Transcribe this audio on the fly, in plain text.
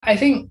I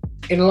think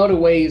in a lot of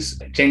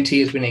ways, Genti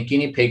has been a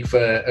guinea pig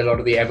for a lot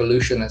of the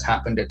evolution that's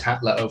happened at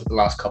Tatler over the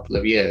last couple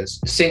of years.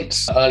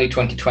 Since early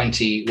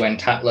 2020, when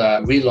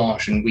Tatler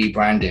relaunched and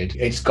rebranded,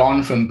 it's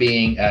gone from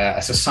being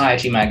a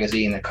society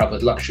magazine that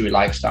covered luxury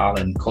lifestyle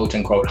and quote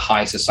unquote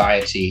high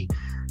society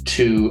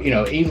to,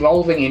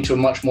 evolving into a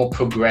much more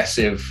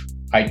progressive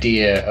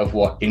idea of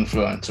what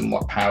influence and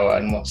what power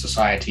and what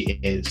society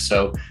is.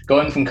 So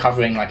going from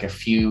covering like a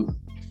few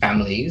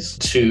families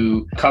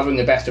to covering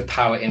the best of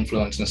power,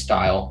 influence, and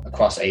style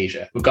across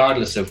Asia,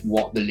 regardless of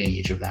what the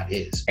lineage of that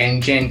is.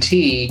 And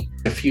Genti,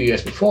 a few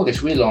years before this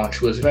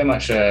relaunch, was very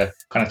much a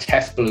kind of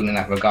test balloon in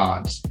that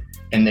regards,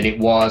 in that it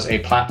was a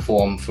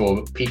platform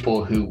for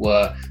people who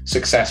were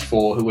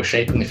successful, who were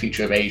shaping the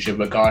future of Asia,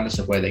 regardless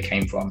of where they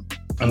came from.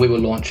 And we were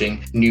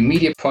launching new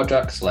media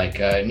products like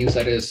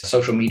newsletters,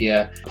 social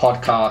media,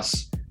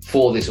 podcasts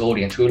for this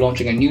audience. We were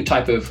launching a new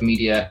type of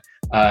media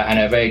and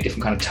a very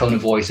different kind of tone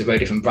of voice, a very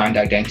different brand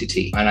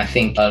identity. And I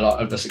think a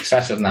lot of the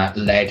success of that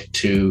led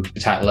to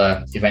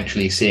Tatler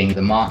eventually seeing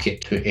the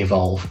market to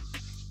evolve.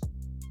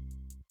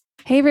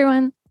 Hey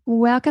everyone,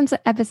 welcome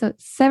to episode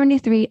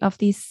 73 of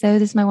the So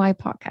This Is My Why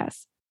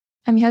podcast.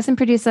 I'm your host and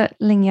producer,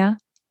 Lingya,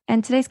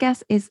 and today's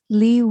guest is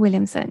Lee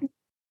Williamson,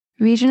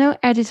 Regional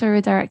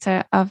Editorial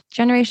Director of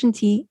Generation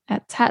T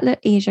at Tatler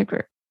Asia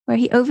Group, where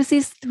he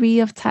oversees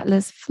 3 of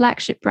Tatler's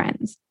flagship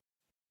brands,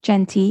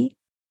 Genti,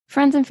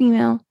 Friends and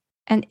Female,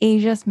 and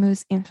Asia's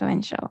Most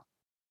Influential.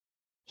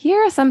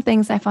 Here are some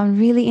things I found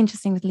really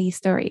interesting with Lee's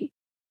story.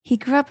 He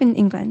grew up in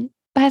England,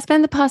 but has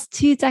spent the past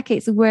 2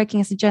 decades working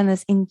as a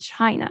journalist in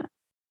China.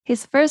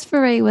 His first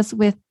foray was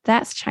with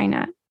That's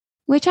China,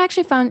 which I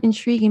actually found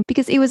intriguing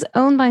because it was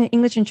owned by an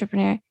English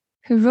entrepreneur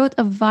who wrote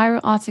a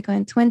viral article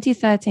in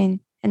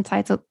 2013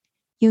 entitled,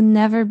 "You'll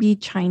Never Be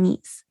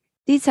Chinese,"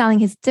 detailing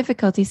his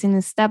difficulties in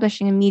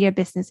establishing a media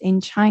business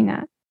in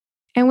China,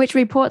 and which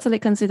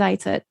reportedly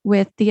coincided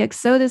with the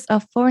exodus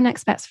of foreign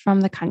expats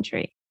from the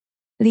country.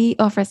 Lee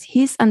offers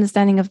his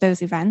understanding of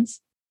those events,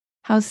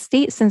 how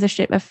state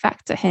censorship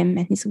affected him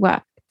and his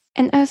work,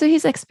 and also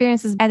his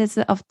experience as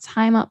editor of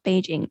Time Out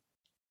Beijing,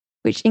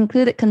 which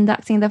included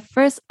conducting the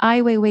first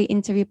Ai Weiwei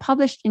interview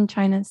published in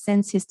China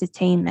since his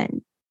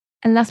detainment.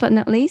 And last but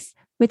not least,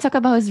 we talk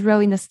about his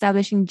role in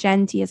establishing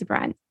Genti as a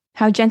brand,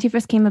 how Genti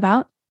first came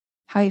about,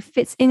 how it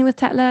fits in with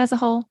Tatler as a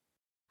whole,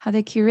 how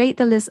they curate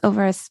the list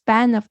over a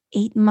span of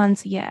 8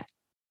 months a year,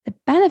 the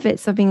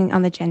benefits of being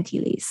on the Genti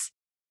list,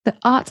 the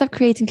art of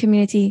creating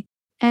community,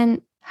 and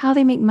how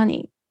they make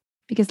money.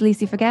 Because lest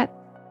you forget,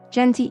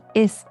 Genti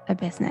is a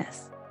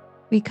business.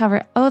 We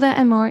cover all that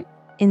and more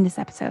in this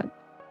episode.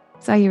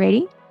 So are you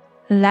ready?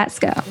 Let's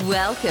go.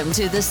 Welcome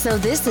to the So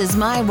This Is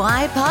My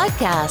Why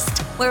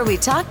podcast, where we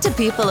talk to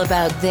people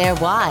about their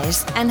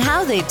whys and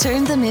how they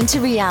turn them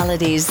into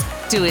realities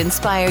to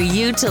inspire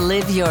you to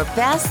live your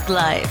best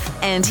life.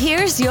 And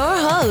here's your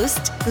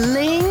host,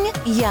 Ling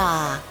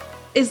Ya.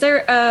 Is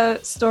there a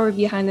story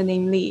behind the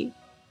name Lee?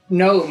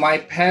 No, my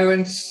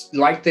parents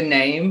liked the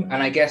name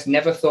and I guess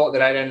never thought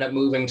that I'd end up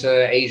moving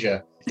to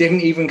Asia.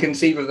 Didn't even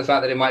conceive of the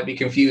fact that it might be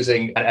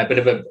confusing and a bit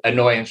of an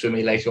annoyance for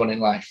me later on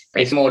in life.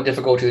 It's more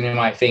difficult than you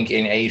might think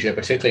in Asia,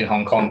 particularly in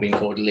Hong Kong, being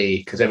called Lee,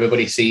 because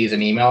everybody sees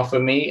an email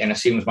from me and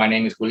assumes my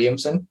name is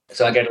Williamson.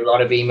 So I get a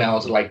lot of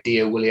emails like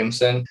Dear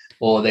Williamson,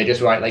 or they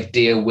just write like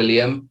Dear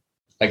William.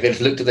 Like they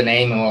just looked at the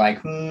name and were like,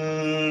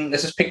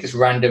 let's just pick this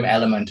random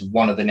element of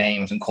one of the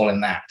names and call him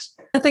that.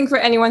 I think for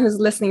anyone who's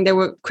listening, they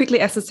will quickly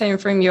ascertain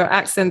from your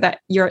accent that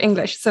you're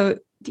English. So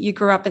you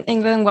grew up in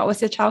England. What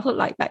was your childhood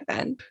like back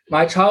then?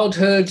 My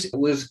childhood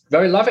was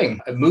very loving.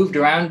 I moved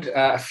around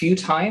a few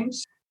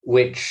times,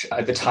 which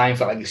at the time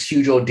felt like this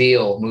huge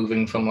ordeal,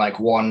 moving from like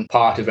one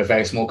part of a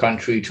very small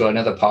country to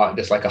another part,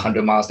 just like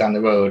 100 miles down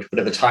the road. But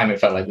at the time, it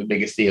felt like the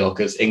biggest deal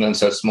because England's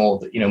so small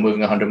that, moving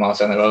 100 miles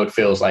down the road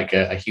feels like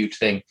a huge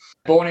thing.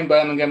 Born in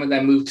Birmingham and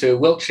then moved to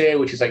Wiltshire,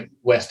 which is like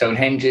where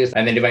Stonehenge is,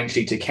 and then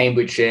eventually to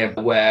Cambridgeshire,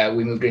 where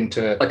we moved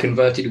into a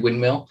converted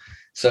windmill.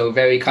 So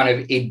very kind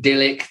of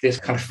idyllic, this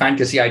kind of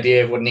fantasy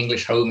idea of what an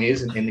English home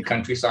is in the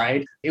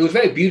countryside. It was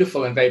very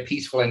beautiful and very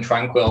peaceful and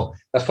tranquil.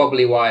 That's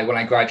probably why when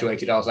I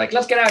graduated, I was like,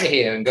 let's get out of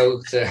here and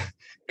go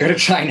to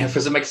China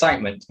for some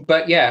excitement.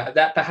 But yeah,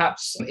 that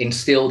perhaps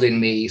instilled in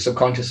me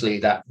subconsciously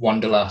that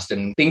wanderlust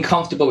and being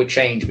comfortable with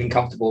change, being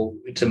comfortable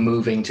to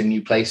moving to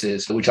new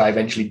places, which I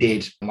eventually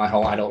did my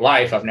whole adult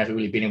life. I've never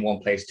really been in one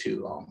place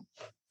too long.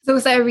 So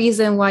was there a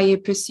reason why you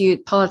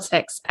pursued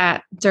politics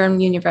at Durham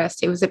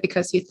University? Was it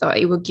because you thought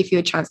it would give you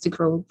a chance to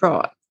grow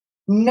abroad?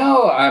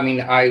 No, I mean,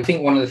 I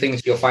think one of the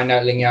things you'll find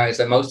out, Lingya, is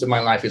that most of my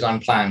life is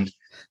unplanned.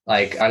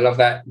 Like, I love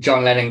that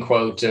John Lennon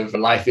quote of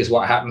life is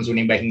what happens when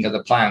you're making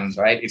other plans,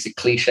 right? It's a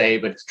cliche,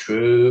 but it's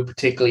true,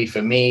 particularly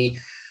for me.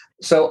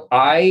 So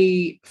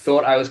I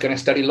thought I was going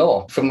to study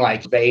law from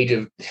like the age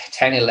of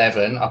 10,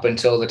 11 up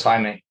until the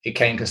time it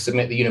came to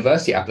submit the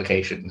university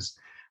applications,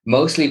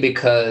 mostly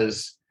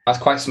because I was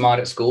quite smart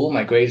at school.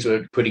 My grades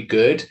were pretty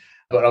good.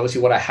 But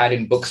obviously what I had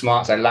in book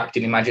smarts, I lacked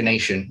in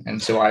imagination.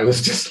 And so I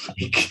was just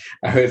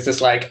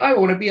like, I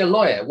want to be a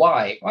lawyer.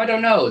 Why? I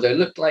don't know. They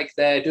look like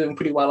they're doing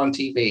pretty well on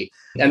TV.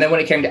 And then when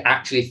it came to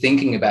actually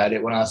thinking about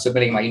it, when I was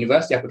submitting my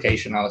university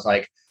application, I was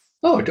like,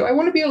 oh, do I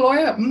want to be a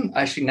lawyer?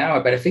 Actually, now I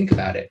better think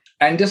about it.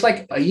 And just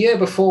like a year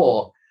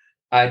before,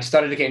 I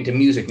started to get into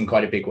music in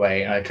quite a big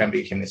way. I kind of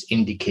became this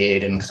indie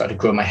kid and started to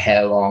grow my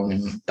hair long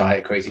and dye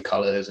it crazy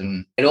colors.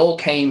 And it all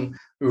came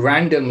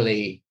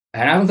randomly.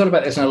 And I haven't thought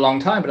about this in a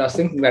long time, but I was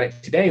thinking about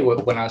it today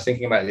when I was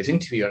thinking about this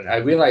interview. And I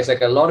realized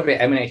like a lot of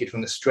it emanated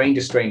from the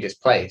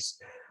strangest place.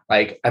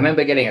 Like I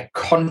remember getting a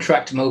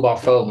contract mobile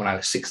phone when I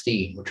was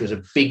 16, which was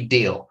a big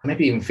deal,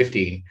 maybe even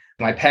 15.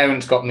 My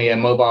parents got me a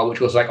mobile,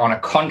 which was like on a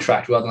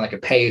contract rather than like a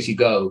pay as you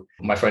go.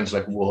 My friends were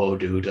like, whoa,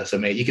 dude, that's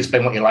amazing. You can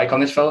spend what you like on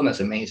this phone.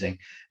 That's amazing.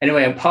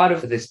 Anyway, and part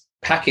of this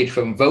package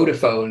from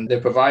Vodafone, the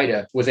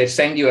provider, was they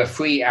send you a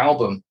free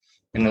album.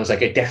 And there was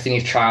like a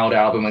Destiny's Child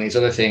album and these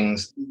other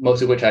things,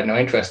 most of which I had no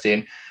interest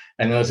in.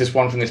 And there was this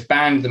one from this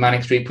band, the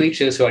Manic Street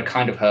Preachers, who I'd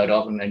kind of heard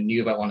of and I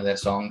knew about one of their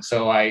songs.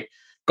 So I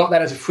got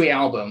that as a free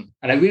album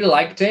and I really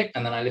liked it.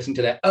 And then I listened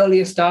to their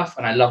earlier stuff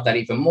and I loved that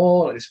even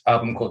more. This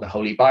album called The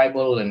Holy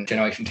Bible and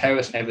Generation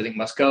Terrorist and Everything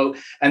Must Go.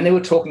 And they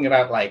were talking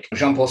about like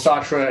Jean-Paul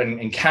Sartre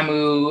and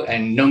Camus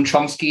and Noam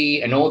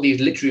Chomsky and all these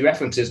literary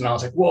references. And I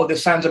was like, whoa,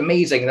 this sounds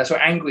amazing. And they're so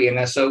angry and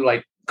they're so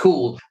like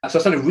cool. So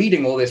I started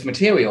reading all this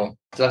material.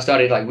 So I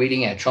started like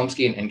reading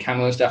Chomsky and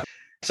Camus and stuff.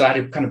 So I had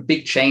a kind of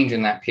big change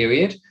in that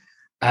period.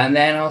 And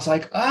then I was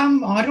like, I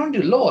don't want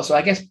to do law. So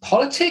I guess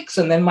politics.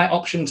 And then my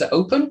options are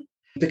open.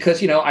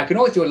 Because, I can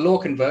always do a law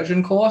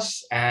conversion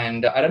course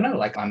and I don't know,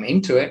 like I'm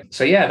into it.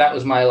 So yeah, that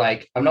was my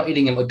like, I'm not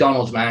eating at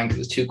McDonald's, man, because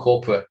it's too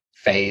corporate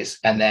phase.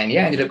 And then,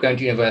 yeah, I ended up going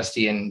to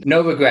university and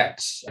no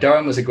regrets.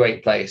 Durham was a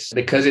great place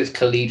because it's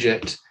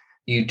collegiate.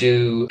 You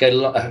do get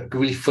a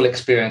really full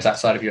experience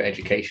outside of your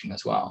education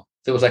as well.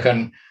 There was like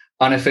an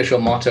unofficial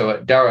motto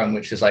at Durham,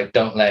 which is like,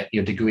 don't let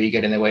your degree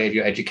get in the way of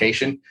your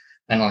education.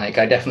 And like,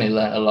 I definitely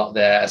learned a lot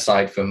there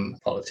aside from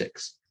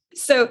politics.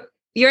 So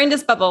you're in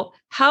this bubble.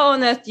 How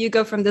on earth do you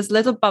go from this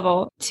little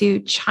bubble to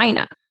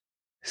China?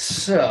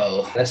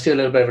 So let's do a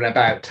little bit of an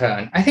about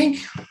turn. I think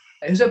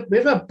it was a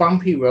bit of a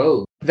bumpy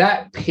road.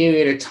 That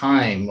period of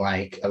time,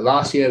 like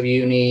last year of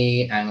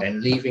uni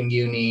and leaving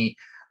uni,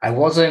 I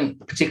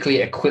wasn't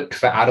particularly equipped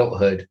for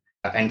adulthood.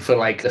 And for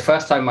like the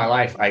first time in my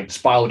life, I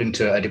spiraled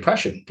into a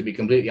depression, to be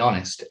completely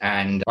honest.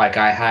 And like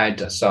I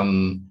had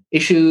some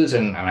issues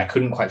and I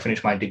couldn't quite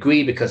finish my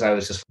degree because I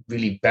was just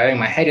really burying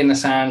my head in the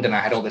sand and I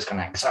had all this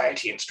kind of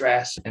anxiety and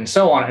stress and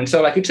so on. And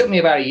so like it took me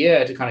about a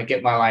year to kind of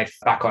get my life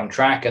back on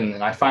track. And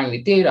then I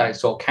finally did. I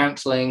sought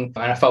counseling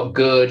and I felt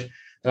good.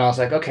 And I was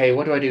like, okay,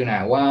 what do I do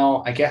now?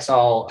 Well, I guess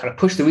I'll kind of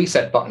push the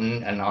reset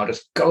button and I'll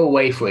just go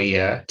away for a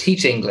year,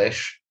 teach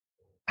English,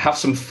 have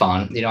some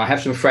fun. I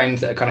have some friends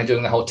that are kind of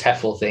doing the whole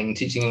TEFL thing,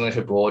 teaching English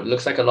abroad. It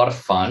looks like a lot of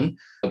fun,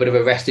 a bit of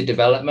arrested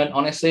development,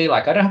 honestly.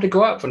 Like I don't have to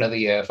go out for another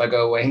year if I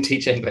go away and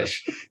teach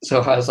English. So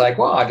I was like,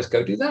 well, I'll just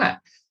go do that.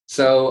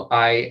 So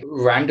I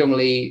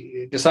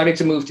randomly decided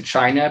to move to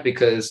China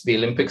because the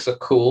Olympics are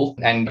cool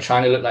and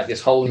China looked like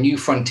this whole new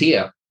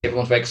frontier.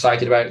 Everyone's very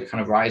excited about the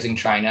kind of rising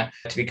China.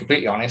 To be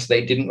completely honest,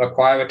 they didn't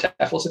require a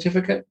TEFL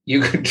certificate.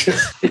 You could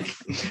just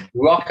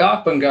rock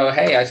up and go,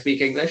 hey, I speak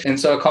English. And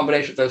so a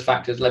combination of those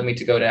factors led me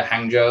to go to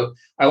Hangzhou.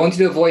 I wanted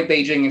to avoid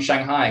Beijing and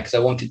Shanghai because I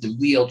wanted the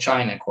real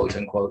China, quote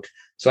unquote.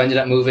 So I ended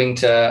up moving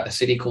to a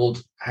city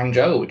called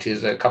Hangzhou, which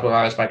is a couple of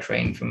hours by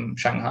train from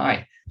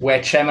Shanghai,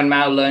 where Chairman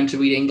Mao learned to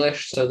read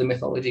English. So the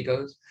mythology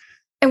goes.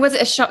 And was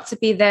it a shock to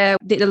be there?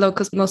 Did the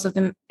locals, most of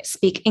them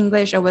speak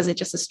English, or was it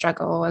just a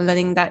struggle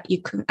learning that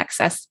you couldn't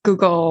access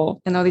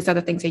Google and all these other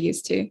things you're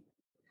used to?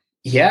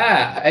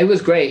 Yeah, it was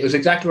great. It was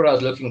exactly what I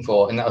was looking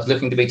for. And I was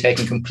looking to be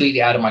taken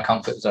completely out of my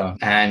comfort zone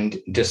and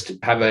just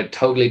have a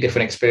totally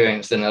different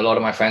experience than a lot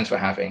of my friends were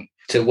having.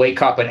 To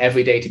wake up and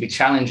every day to be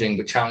challenging,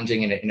 but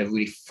challenging in a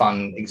really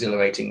fun,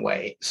 exhilarating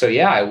way. So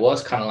yeah, I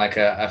was kind of like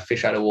a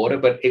fish out of water,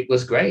 but it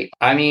was great.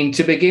 I mean,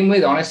 to begin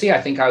with, honestly, I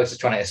think I was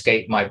just trying to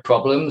escape my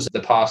problems,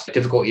 the past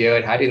difficult year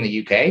I'd had in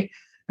the UK.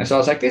 And so I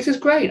was like, this is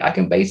great. I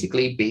can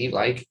basically be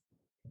like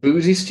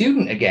boozy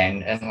student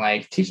again and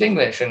like teach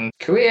English and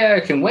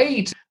career can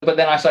wait. But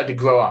then I started to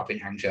grow up in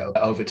Hangzhou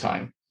over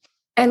time.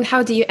 And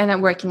how do you end up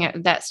working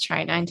at That's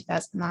China in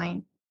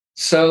 2009?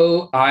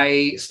 So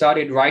I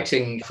started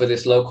writing for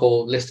this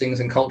local listings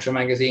and culture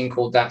magazine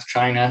called That's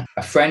China.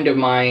 A friend of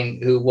mine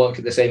who worked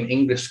at the same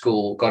English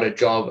school got a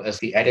job as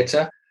the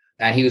editor,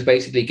 and he was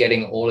basically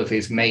getting all of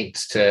his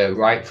mates to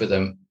write for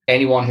them.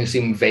 Anyone who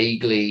seemed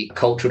vaguely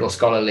cultured or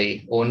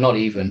scholarly, or not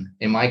even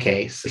in my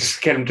case,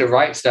 just get them to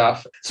write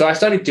stuff. So I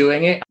started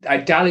doing it. I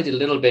dallied a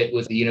little bit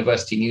with the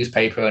university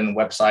newspaper and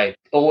website.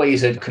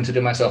 Always had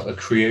considered myself a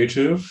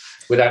creative,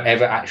 without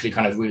ever actually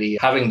kind of really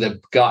having the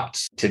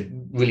guts to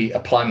really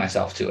apply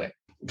myself to it.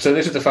 So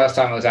this was the first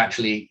time I was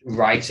actually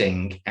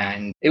writing,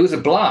 and it was a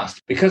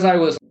blast because I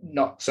was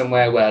not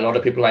somewhere where a lot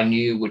of people I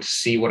knew would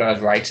see what I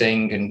was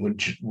writing and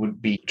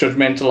would be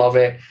judgmental of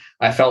it.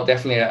 I felt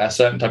definitely a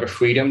certain type of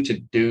freedom to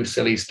do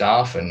silly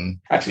stuff. And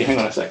actually, hang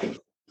on a second.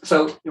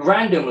 So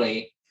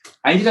randomly,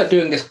 I ended up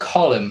doing this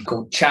column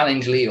called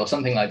Challenge Lee or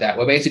something like that,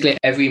 where basically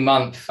every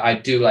month I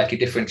do like a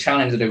different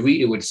challenge that a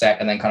reader would set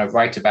and then kind of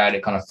write about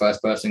it kind of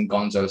first person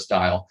gonzo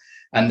style.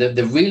 And the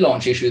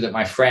relaunch issue that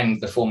my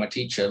friend, the former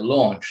teacher,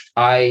 launched,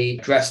 I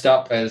dressed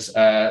up as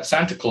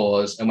Santa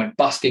Claus and went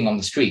busking on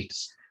the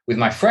streets with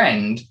my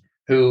friend,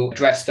 who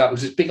dressed up,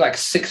 was this big, like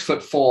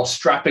 6'4"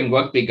 strapping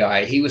rugby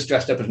guy. He was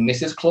dressed up as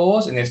Mrs.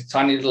 Claus in his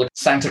tiny little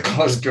Santa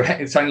Claus dress,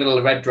 his tiny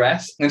little red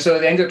dress. And so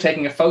they ended up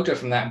taking a photo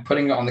from that and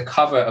putting it on the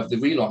cover of the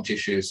relaunch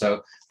issue.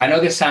 So I know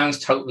this sounds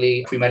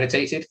totally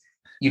premeditated.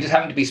 You just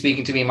happen to be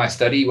speaking to me in my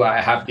study where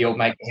I have the old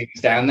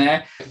magazines down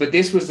there. But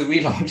this was the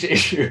relaunch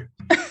issue.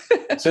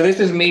 So this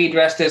is me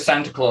dressed as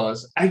Santa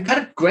Claus. I had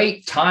a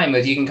great time,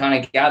 as you can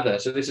kind of gather.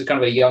 So this is kind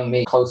of a young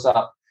me close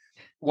up.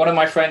 One of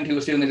my friends who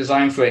was doing the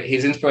design for it,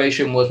 his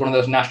inspiration was one of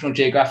those National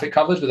Geographic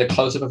covers with a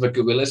close-up of a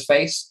gorilla's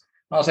face.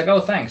 And I was like,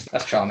 oh, thanks.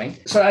 That's charming.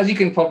 So as you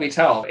can probably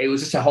tell, it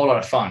was just a whole lot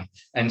of fun.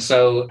 And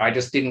so I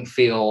just didn't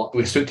feel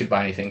restricted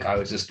by anything. I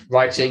was just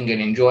writing and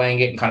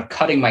enjoying it and kind of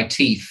cutting my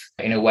teeth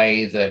in a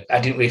way that I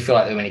didn't really feel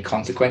like there were any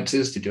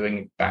consequences to doing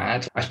it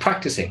bad. I was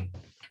practicing.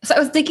 So I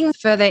was digging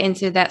further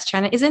into that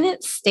channel. Isn't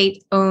it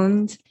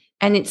state-owned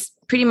and it's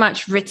pretty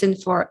much written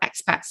for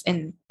expats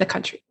in the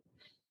country?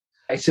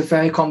 It's a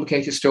very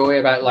complicated story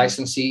about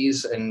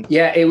licensees. And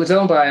yeah, it was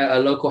owned by a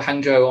local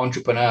Hangzhou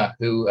entrepreneur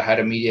who had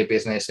a media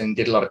business and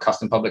did a lot of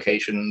custom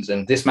publications.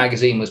 And this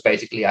magazine was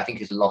basically, I think,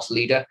 his loss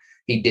leader.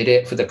 He did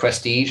it for the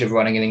prestige of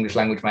running an English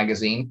language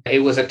magazine. It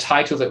was a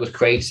title that was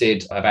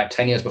created about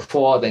 10 years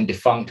before, then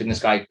defunct, and this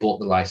guy bought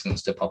the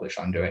license to publish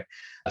under it.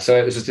 So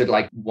it was just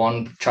like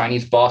one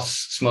Chinese boss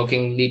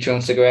smoking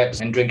Lichun cigarettes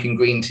and drinking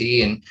green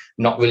tea and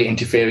not really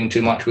interfering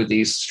too much with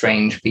these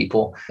strange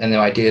people and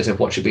their ideas of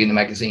what should be in the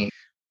magazine.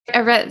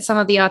 I read some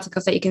of the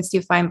articles that you can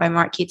still find by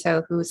Mark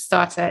Quito, who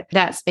started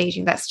that's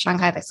Beijing, that's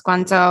Shanghai, that's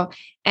Guangzhou.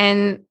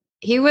 And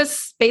he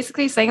was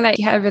basically saying that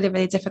he had a really,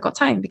 really difficult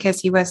time because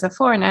he was a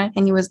foreigner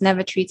and he was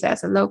never treated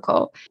as a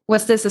local.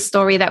 Was this a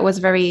story that was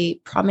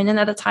very prominent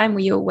at the time? Were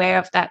you aware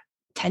of that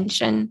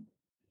tension?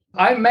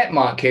 I met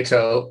Mark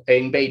Quito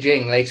in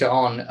Beijing later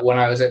on when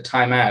I was at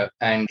Time Out,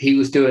 and he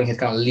was doing his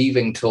kind of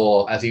leaving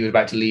tour as he was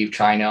about to leave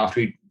China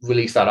after he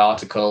released that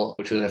article,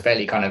 which was a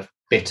fairly kind of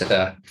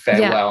bitter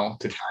farewell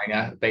to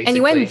China, basically. And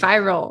it went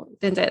viral,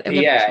 didn't it?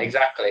 Yeah,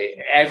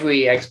 exactly.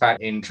 Every expat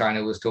in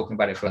China was talking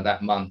about it for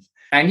that month.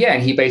 And yeah,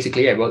 and he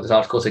basically wrote this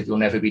article, said, "You'll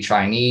never be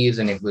Chinese."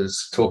 And it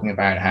was talking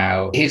about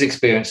how his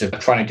experience of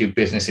trying to do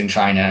business in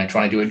China,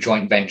 trying to do a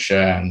joint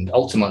venture, and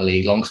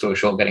ultimately, long story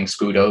short, getting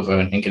screwed over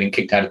and getting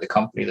kicked out of the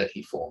company that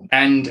he formed.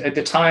 And at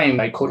the time,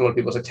 I caught a lot of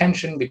people's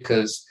attention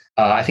because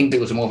I think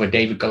it was more of a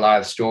David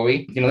Goliath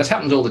story. You know, this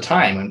happens all the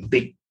time. And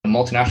big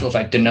multinationals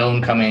like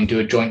Danone come in and do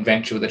a joint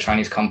venture with a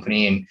Chinese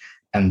company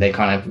and they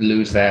kind of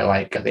lose their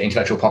the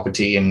intellectual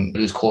property and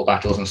lose court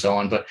battles and so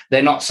on. But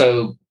they're not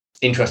so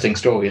interesting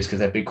stories because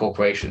they're big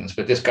corporations.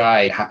 But this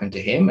guy happened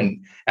to him, and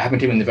it happened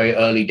to him in the very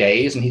early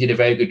days. And he did a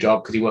very good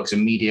job because he works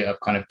in media of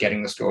kind of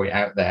getting the story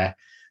out there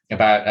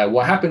about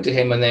what happened to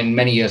him. And then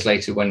many years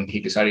later, when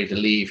he decided to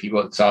leave, he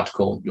wrote this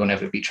article, "You'll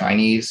Never Be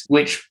Chinese,"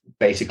 which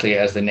basically,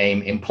 as the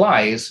name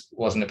implies,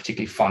 wasn't a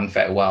particularly fun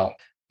farewell.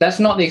 That's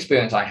not the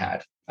experience I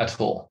had at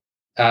all.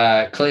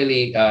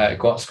 Clearly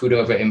got screwed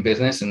over in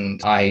business,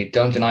 and I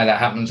don't deny that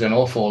happens an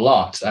awful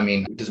lot. I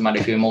mean, it doesn't matter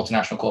if you're a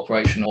multinational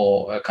corporation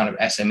or a kind of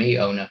SME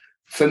owner.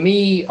 For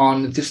me,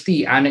 on just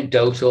the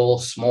anecdotal,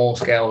 small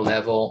scale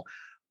level,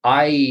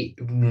 I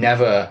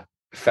never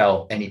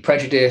felt any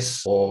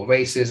prejudice or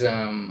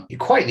racism.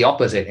 Quite the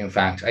opposite, in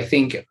fact. I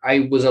think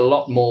I was a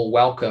lot more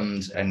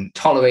welcomed and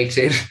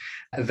tolerated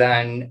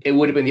than it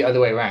would have been the other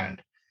way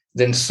around.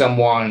 Than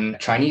someone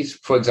Chinese,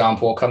 for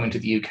example, coming to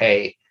the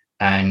UK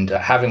and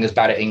having as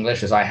bad at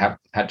English as I have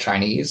had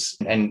Chinese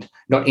and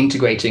not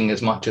integrating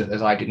as much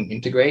as I didn't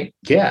integrate.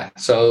 Yeah,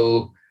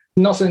 so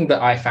not something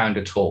that I found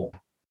at all.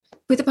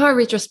 With the power of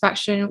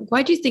retrospection,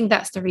 why do you think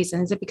that's the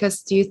reason? Is it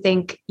because do you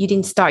think you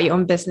didn't start your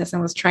own business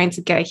and was trying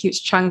to get a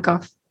huge chunk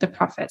of the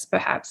profits,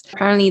 perhaps?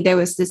 Apparently, there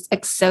was this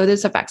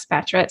exodus of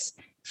expatriates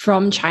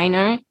from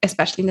China,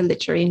 especially in the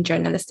literary and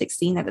journalistic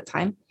scene at the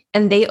time.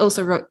 And they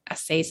also wrote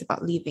essays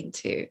about leaving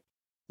too.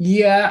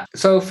 Yeah.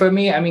 So for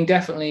me, I mean,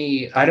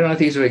 definitely, I don't know if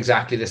these are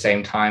exactly the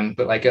same time,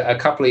 but like a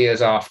couple of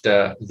years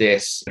after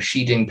this,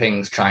 Xi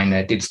Jinping's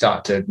China did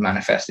start to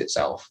manifest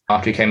itself.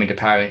 After he came into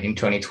power in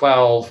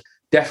 2012,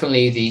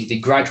 definitely the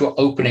gradual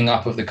opening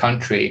up of the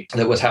country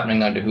that was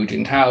happening under Hu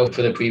Jintao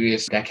for the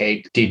previous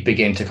decade did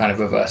begin to kind of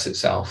reverse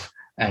itself.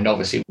 And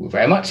obviously, we've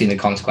very much seen the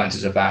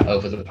consequences of that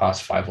over the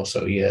past 5 or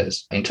so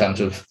years in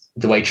terms of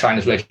the way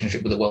China's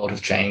relationship with the world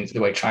has changed, the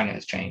way China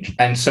has changed.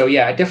 And so,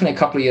 yeah, definitely a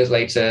couple of years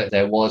later,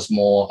 there was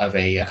more of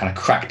a kind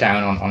of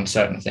crackdown on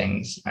certain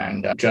things,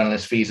 and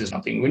journalist visas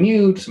not being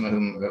renewed, some of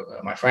whom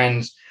are my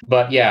friends.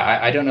 But yeah,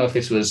 I don't know if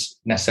this was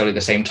necessarily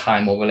the same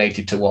time or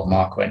related to what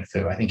Mark went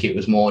through. I think it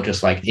was more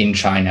just like in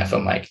China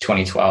from like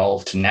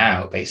 2012 to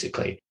now,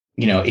 basically.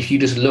 You know, if you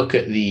just look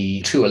at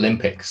the 2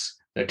 Olympics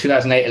The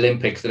 2008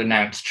 Olympics that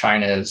announced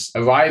China's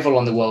arrival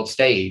on the world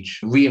stage,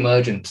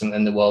 re-emergence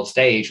in the world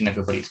stage, and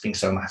everybody's being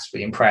so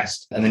massively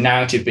impressed, and the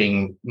narrative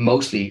being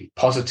mostly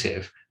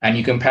positive. And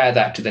you compare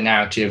that to the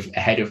narrative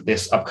ahead of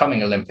this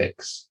upcoming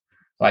Olympics,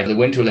 like the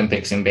Winter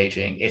Olympics in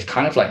Beijing, it's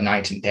kind of like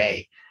night and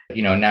day.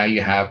 Now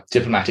you have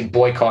diplomatic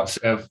boycotts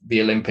of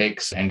the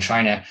Olympics and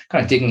China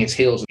kind of digging its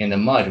heels in the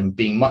mud and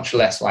being much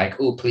less like,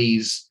 oh,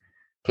 please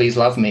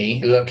love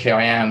me. Look, here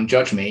I am,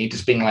 judge me.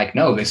 Just being like,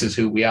 no, this is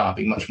who we are,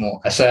 being much more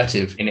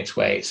assertive in its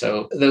way.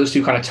 So those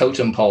two kind of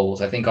totem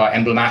poles, I think, are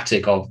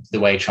emblematic of the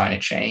way China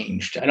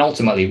changed and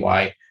ultimately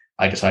why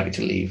I decided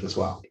to leave as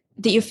well.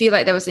 Did you feel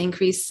like there was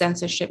increased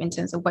censorship in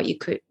terms of what you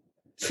could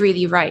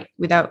freely write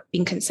without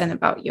being concerned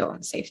about your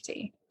own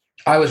safety?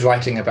 I was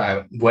writing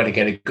about where to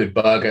get a good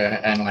burger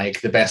and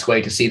like the best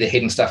way to see the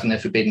hidden stuff in the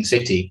Forbidden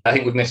City. I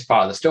think we've missed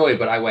part of the story,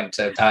 but I went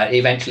to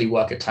eventually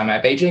work at Time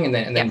Out Beijing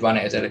and then run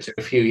it as editor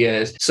for a few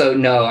years. So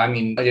no, I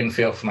didn't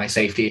feel for my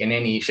safety in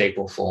any shape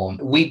or form.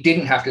 We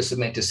didn't have to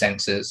submit to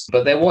censors,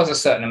 but there was a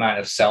certain amount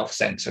of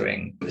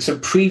self-censoring. So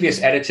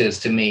previous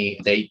editors to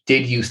me, they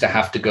did used to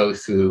have to go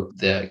through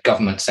the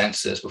government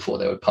censors before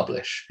they would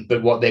publish.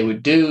 But what they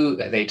would do,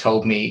 they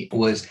told me,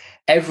 was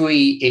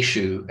every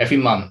issue, every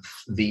month,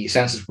 the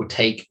censors would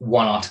take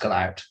one article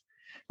out,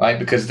 right?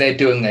 Because they're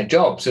doing their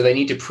job. So they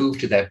need to prove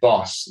to their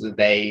boss that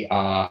they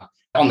are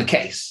on the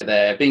case.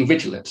 They're being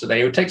vigilant. So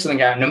they would take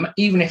something out,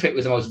 even if it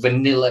was the most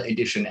vanilla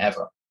edition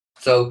ever.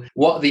 So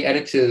what the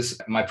editors,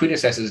 my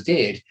predecessors,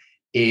 did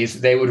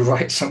is they would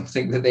write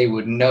something that they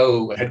would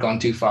know had gone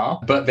too far,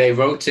 but they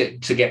wrote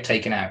it to get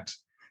taken out.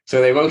 So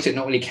they wrote it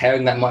not really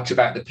caring that much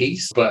about the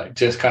piece, but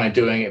just kind of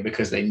doing it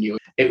because they knew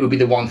it would be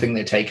the one thing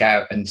they'd take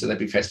out. And so they'd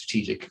be very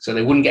strategic. So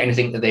they wouldn't get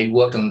anything that they'd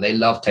worked on, they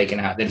loved taking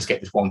out. They just get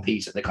this one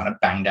piece that they kind of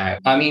banged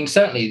out.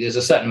 Certainly there's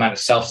a certain amount of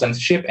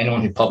self-censorship.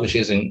 Anyone who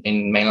publishes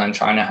in mainland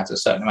China has a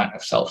certain amount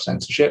of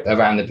self-censorship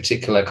around the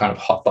particular kind of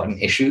hot button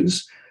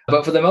issues.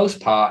 But for the most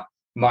part,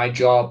 my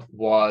job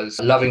was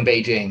loving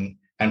Beijing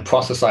and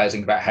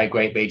proselytizing about how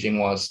great Beijing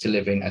was to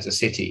live in as a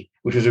city,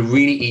 which was a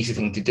really easy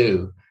thing to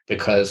do.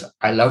 Because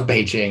I love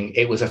Beijing.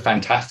 It was a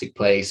fantastic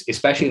place,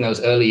 especially in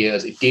those early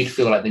years. It did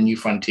feel like the new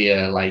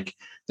frontier, like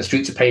the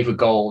streets are paved with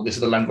gold. This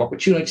is the land of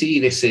opportunity.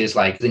 This is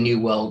like the new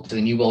world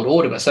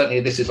order. But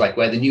certainly this is like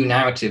where the new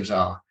narratives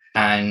are.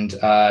 And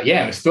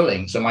it was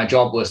thrilling. So my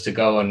job was to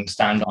go and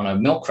stand on a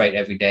milk crate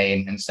every day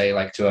and say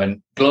like to a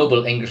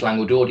global English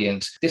language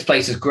audience, this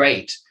place is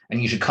great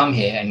and you should come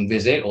here and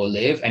visit or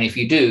live. And if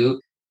you do,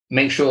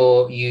 make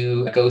sure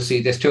you go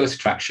see this tourist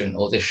attraction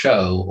or this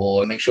show,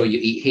 or make sure you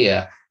eat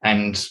here.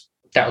 And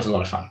that was a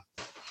lot of fun.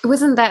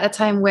 Wasn't that a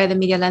time where the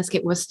media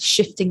landscape was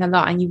shifting a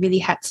lot and you really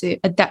had to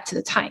adapt to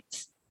the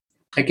times?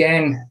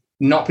 Again,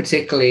 not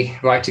particularly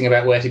writing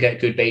about where to get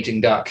good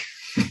Beijing duck.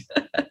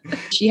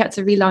 She had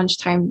to relaunch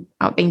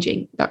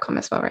timeoutbeijing.com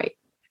as well, right?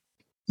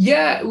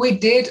 Yeah, we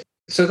did.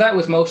 So that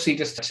was mostly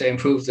just to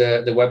improve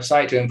the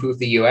website, to improve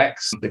the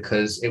UX,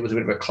 because it was a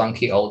bit of a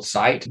clunky old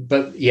site.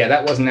 But yeah,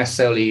 that wasn't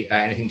necessarily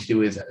anything to do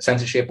with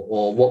censorship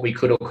or what we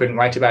could or couldn't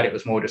write about. It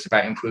was more just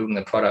about improving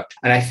the product.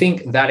 And I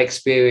think that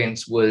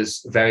experience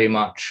was very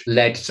much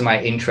led to my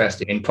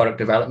interest in product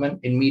development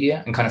in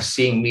media and kind of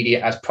seeing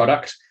media as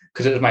product.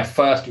 Because it was my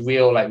first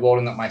real like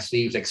rolling up my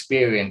sleeves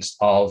experience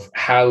of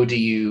how do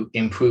you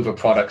improve a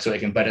product so it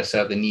can better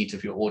serve the needs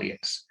of your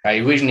audience. I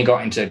originally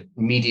got into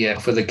media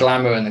for the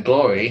glamour and the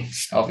glory,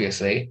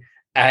 obviously.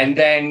 And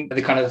then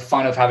the kind of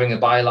fun of having a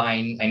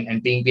byline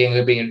and being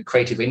in a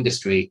creative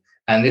industry.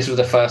 And this was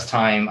the first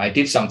time I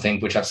did something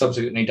which I've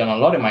subsequently done a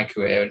lot in my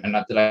career and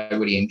that I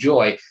really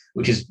enjoy,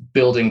 which is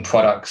building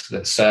products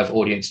that serve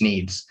audience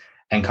needs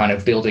and kind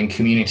of building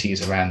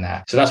communities around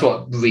that. So that's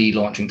what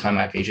relaunching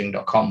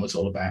timeoutbeijing.com was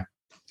all about.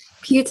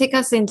 Can you take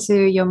us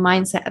into your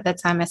mindset at that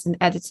time as an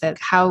editor?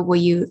 How were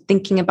you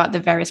thinking about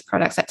the various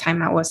products that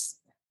Time Out was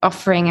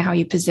offering and how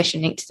you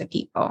positioning to the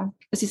people?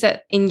 As you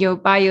said in your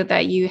bio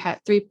that you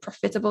had 3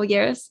 profitable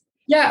years.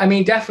 Yeah,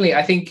 definitely.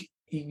 I think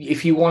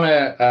if you want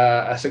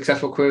a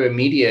successful career in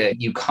media,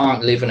 you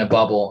can't live in a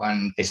bubble,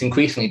 and it's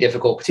increasingly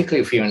difficult,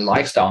 particularly if you're in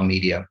lifestyle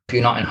media. If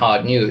you're not in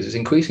hard news, it's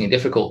increasingly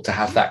difficult to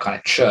have that kind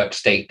of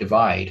church-state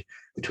divide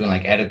between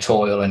like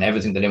editorial and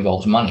everything that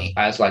involves money.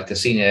 As like the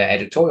senior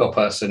editorial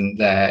person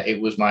there, it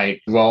was my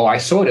role. I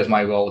saw it as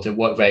my role to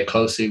work very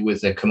closely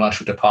with the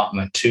commercial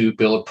department to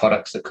build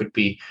products that could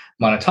be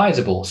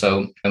monetizable.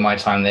 So in my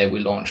time there, we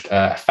launched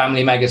a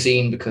family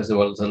magazine because there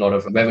was a lot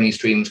of revenue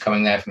streams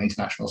coming there from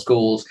international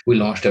schools. We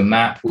launched a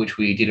map, which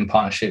we did in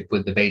partnership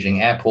with the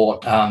Beijing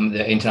airport,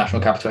 the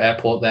international capital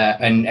airport there,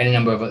 and any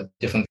number of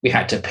different. We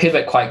had to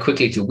pivot quite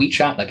quickly to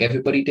WeChat like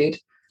everybody did.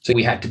 So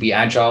we had to be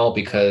agile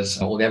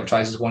because all the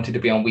advertisers wanted to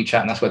be on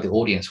WeChat, and that's where the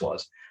audience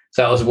was.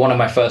 So that was one of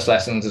my first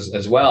lessons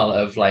as well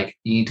of like,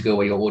 you need to go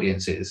where your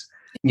audience is.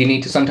 You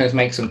need to sometimes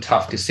make some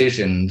tough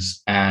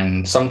decisions.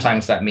 And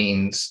sometimes that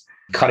means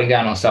cutting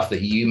down on stuff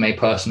that you may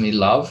personally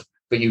love,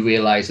 but you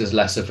realize there's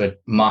less of a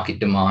market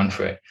demand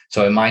for it.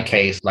 So in my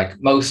case, like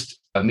most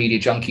media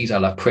junkies, I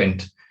love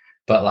print.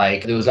 but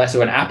like there was less of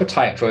an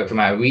appetite for it from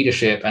our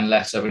readership and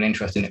less of an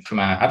interest in it from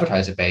our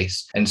advertiser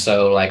base. And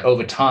so like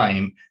over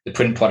time, the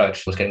print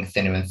product was getting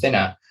thinner and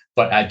thinner,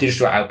 but our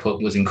digital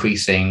output was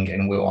increasing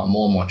and we were on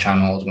more and more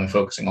channels. We were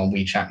focusing on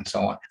WeChat and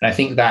so on. And I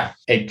think that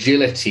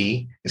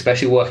agility,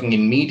 especially working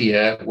in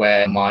media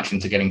where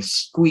margins are getting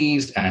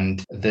squeezed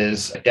and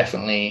there's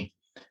definitely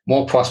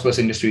more prosperous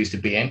industries to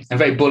be in. I'm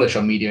very bullish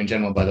on media in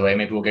general, by the way.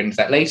 Maybe we'll get into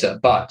that later,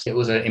 but it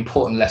was an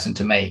important lesson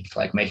to make,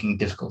 like making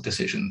difficult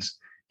decisions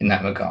in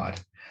that regard.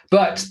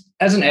 But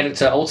as an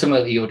editor,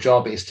 ultimately your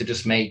job is to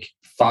just make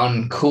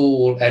fun,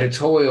 cool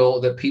editorial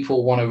that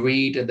people want to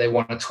read, that they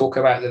want to talk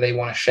about, that they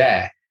want to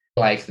share.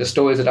 Like the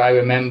stories that I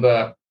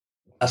remember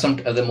are some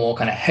of the more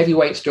kind of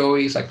heavyweight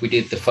stories. Like we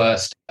did the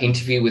first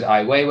interview with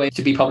Ai Weiwei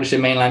to be published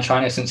in mainland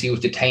China since he was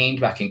detained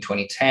back in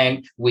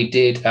 2010. We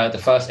did the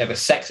first ever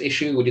sex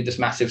issue. We did this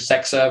massive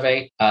sex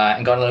survey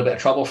and got in a little bit of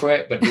trouble for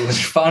it, but it was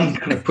fun,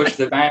 kind of pushed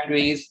the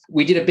boundaries.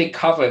 We did a big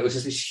cover. It was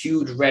just this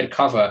huge red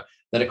cover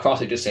that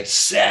across it just said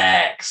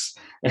sex.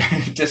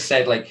 It just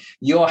said like,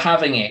 you're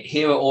having it.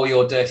 Here are all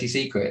your dirty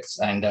secrets.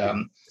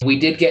 And we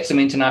did get some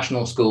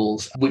international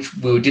schools, which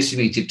we were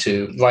distributed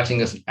to,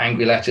 writing us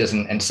angry letters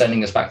and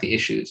sending us back the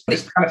issues.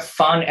 It's kind of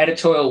fun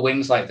editorial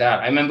wins like that.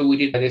 I remember we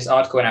did this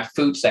article in our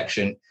food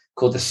section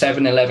called the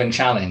 7-Eleven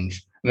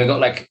Challenge. And we got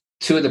like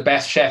 2 of the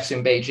best chefs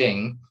in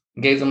Beijing,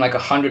 gave them like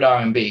 100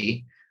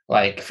 RMB,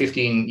 like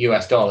 $15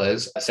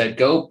 US. I said,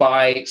 go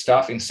buy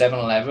stuff in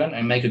 7-Eleven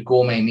and make a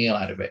gourmet meal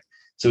out of it.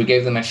 So we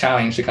gave them a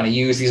challenge to kind of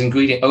use these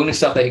ingredients, only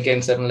stuff they could get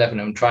in 7-Eleven,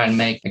 and try and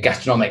make a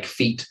gastronomic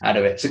feat out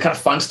of it. So kind of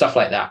fun stuff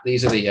like that.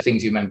 These are the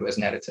things you remember as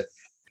an editor.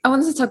 I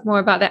wanted to talk more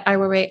about that Ai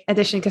Weiwei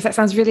edition because that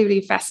sounds really, really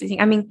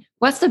fascinating. I mean,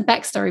 what's the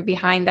backstory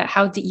behind that?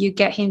 How did you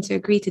get him to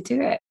agree to do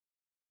it?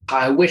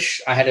 I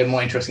wish I had a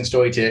more interesting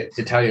story to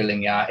tell you,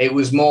 Lingya. It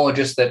was more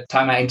just that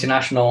Time Out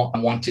International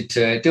wanted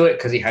to do it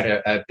because he had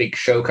a big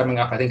show coming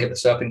up, I think at the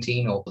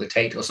Serpentine or the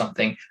Tate or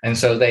something. And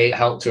so they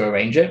helped to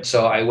arrange it.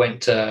 So I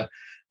went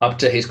up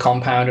to his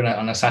compound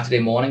on a Saturday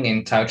morning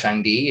in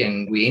Taochangdi,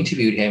 and we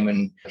interviewed him,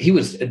 and he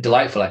was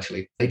delightful,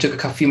 actually. It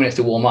took a few minutes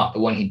to warm up, but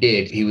when he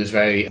did, he was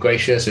very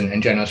gracious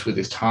and generous with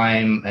his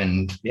time,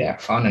 and yeah,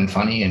 fun and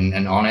funny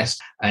and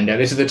honest. And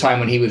this is the time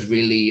when he was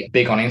really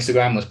big on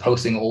Instagram, was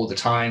posting all the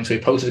time. So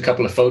he posted a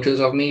couple of photos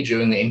of me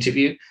during the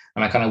interview,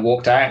 and I kind of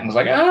walked out and was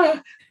like,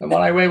 I'm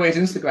on Ai Weiwei's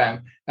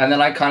Instagram. And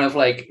then I kind of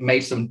like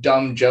made some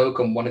dumb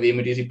joke on one of the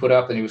images he put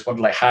up, and he was kind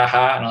of like, ha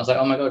ha. And I was like,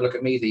 oh my God, look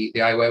at me, the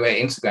Ai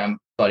Weiwei Instagram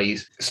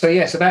buddies. So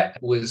yeah, so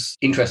that was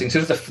interesting. So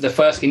it was the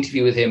first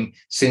interview with him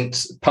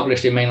since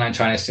published in mainland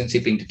China since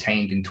he'd been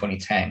detained in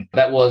 2010.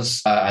 That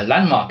was a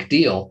landmark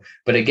deal.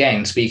 But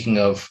again, speaking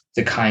of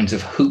the kinds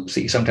of hoops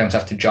that you sometimes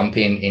have to jump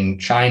in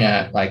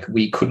China, like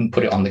we couldn't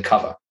put it on the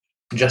cover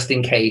just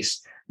in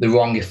case the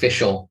wrong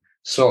official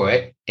saw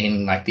it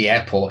in like the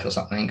airport or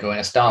something, going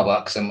to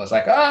Starbucks and was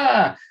like,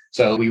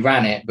 So we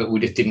ran it, but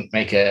we just didn't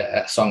make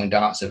a song and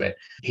dance of it.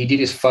 He did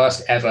his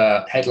first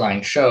ever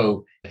headline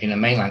show in a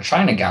mainland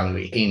China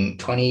gallery in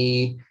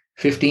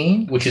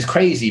 2015, which is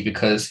crazy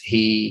because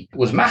he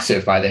was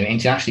massive by then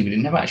internationally, but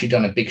he'd never actually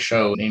done a big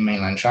show in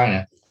mainland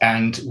China.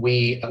 And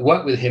we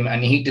worked with him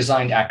and he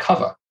designed our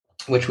cover,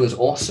 which was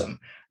awesome.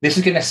 This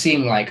is going to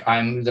seem like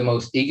I'm the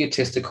most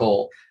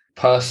egotistical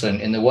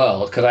person in the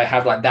world because I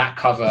have like that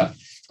cover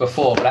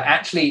before, but I'm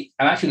actually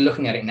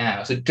looking at it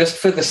now. So just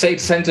for the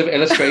sense of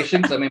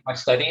illustrations, I'm in my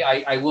study,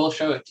 I will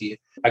show it to you.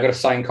 I got a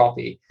signed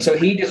copy. So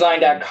he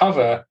designed our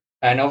cover,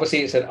 and obviously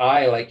it said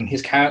I, like in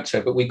his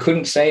character, but we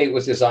couldn't say it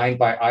was designed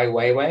by Ai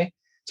Weiwei.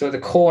 So at the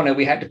corner,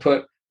 we had to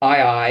put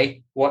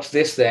I, what's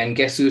this then?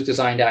 Guess who's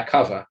designed our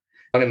cover?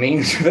 You know what I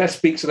mean? So that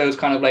speaks to those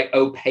kind of like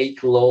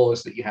opaque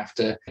laws that you have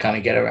to kind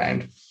of get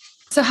around.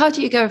 So how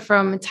do you go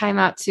from Time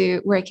Out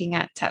to working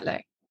at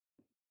Tatler?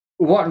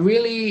 What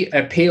really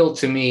appealed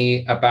to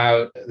me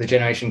about the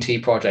Generation T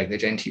project, the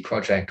Gen T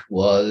project,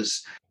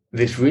 was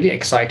this really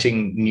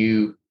exciting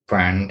new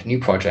brand, new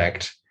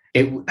project.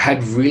 It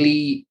had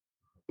really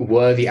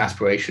worthy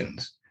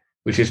aspirations,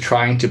 which is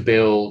trying to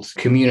build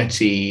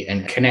community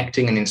and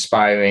connecting and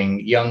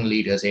inspiring young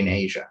leaders in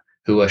Asia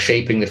who are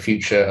shaping the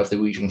future of the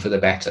region for the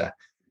better.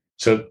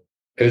 So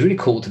it was really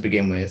cool to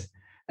begin with.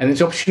 And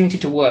it's an opportunity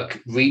to work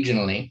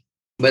regionally,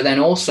 but then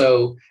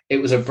also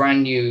it was a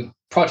brand new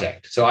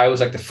project. So I was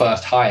like the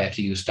first hire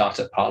to use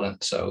startup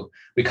parlance. So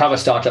we cover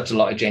startups a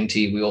lot at Gen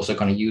T. We also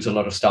kind of use a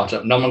lot of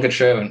startup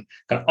nomenclature and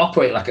kind of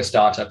operate like a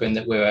startup in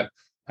that we're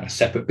a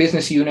separate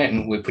business unit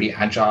and we're pretty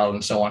agile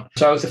and so on.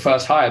 So I was the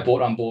first hire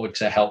brought on board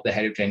to help the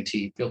head of Gen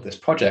T build this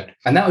project.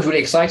 And that was really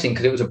exciting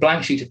because it was a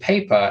blank sheet of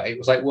paper. It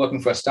was like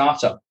working for a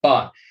startup,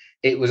 but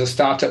it was a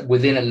startup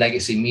within a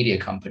legacy media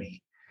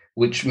company,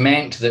 which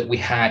meant that we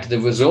had the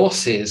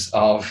resources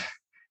of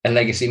a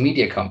legacy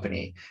media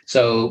company.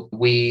 So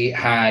we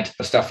had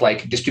stuff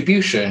like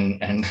distribution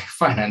and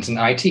finance and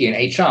IT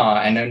and HR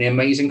and an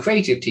amazing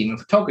creative team and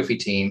photography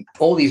team,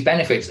 all these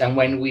benefits. And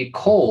when we'd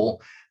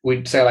call,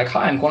 we'd say like,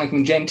 hi, I'm calling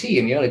from Gen T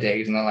in the early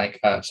days. And they're like,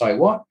 sorry,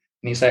 what?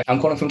 And you say, I'm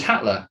calling from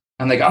Tatler.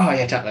 And they go, oh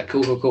yeah, Tatler,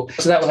 cool, cool, cool.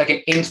 So that was like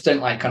an instant,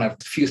 like kind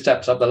of few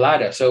steps up the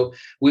ladder. So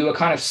we were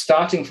kind of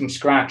starting from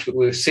scratch, but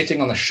we were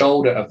sitting on the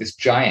shoulder of this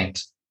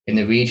giant in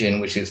the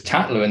region, which is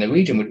Tatler in the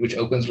region, which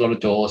opens a lot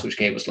of doors, which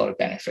gave us a lot of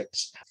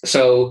benefits.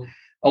 So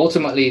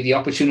ultimately, the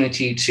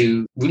opportunity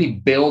to really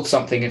build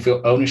something and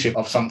feel ownership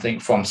of something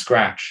from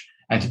scratch,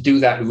 and to do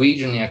that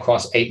regionally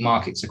across 8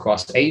 markets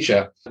across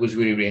Asia, was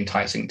really, really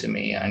enticing to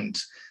me. And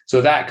so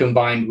that,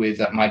 combined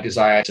with my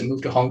desire to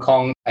move to Hong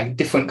Kong, a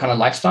different kind of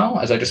lifestyle,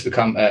 as I just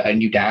become a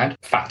new dad,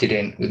 factored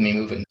in with me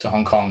moving to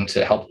Hong Kong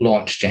to help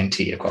launch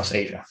Gen-T across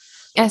Asia.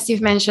 As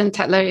you've mentioned,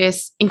 Tatler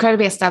is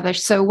incredibly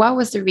established. So what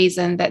was the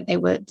reason that they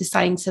were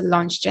deciding to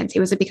launch Gen-T?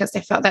 Was it because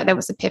they felt that there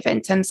was a pivot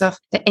in terms of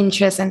the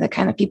interest and the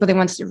kind of people they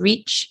wanted to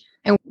reach?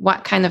 And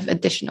what kind of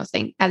additional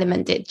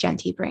element did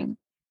Gen-T bring?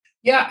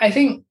 Yeah, I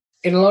think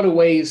in a lot of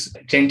ways,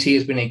 Gen-T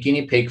has been a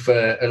guinea pig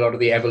for a lot of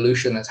the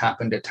evolution that's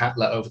happened at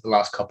Tatler over the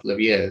last couple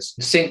of years.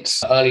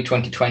 Since early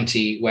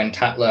 2020, when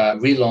Tatler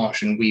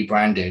relaunched and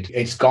rebranded,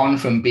 it's gone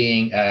from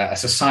being a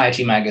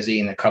society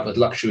magazine that covers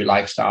luxury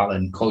lifestyle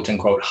and quote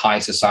unquote high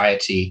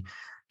society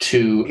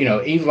to,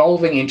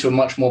 evolving into a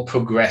much more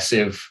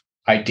progressive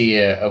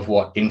idea of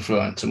what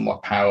influence and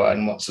what power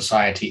and what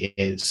society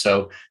is.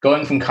 So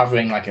going from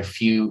covering like a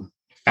few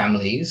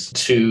families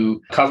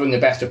to covering the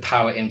best of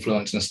power,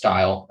 influence, and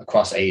style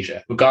across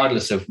Asia,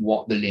 regardless of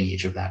what the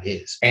lineage of that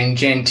is. And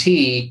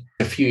Gen-T,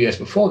 a few years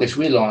before this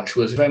relaunch,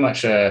 was very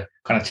much a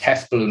kind of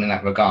test balloon in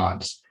that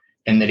regards,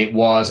 in that it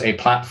was a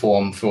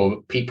platform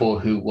for people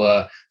who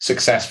were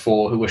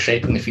successful, who were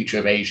shaping the future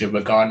of Asia,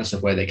 regardless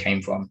of where they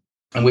came from.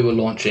 And we were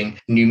launching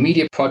new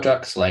media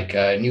products like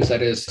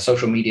newsletters,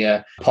 social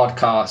media,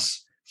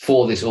 podcasts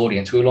for this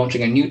audience. We were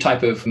launching a new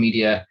type of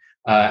media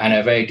and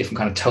a very different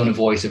kind of tone of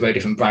voice, a very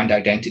different brand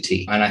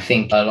identity. And I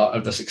think a lot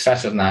of the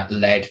success of that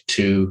led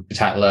to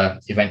Tatler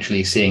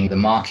eventually seeing the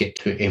market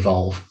to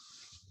evolve.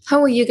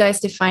 How are you guys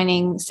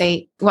defining,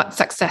 say, what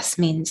success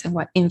means and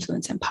what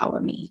influence and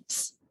power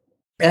means?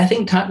 And I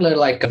think Tatler,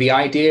 like the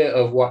idea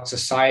of what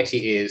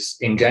society is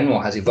in general,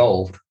 has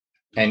evolved.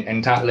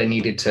 And Tatler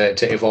needed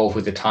to evolve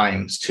with the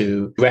times,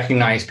 to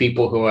recognize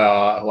people who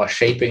are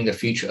shaping the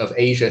future of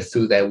Asia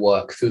through their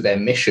work, through their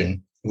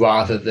mission,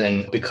 rather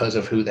than because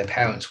of who their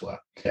parents were.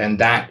 And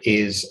that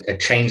is a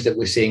change that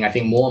we're seeing, I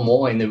think, more and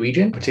more in the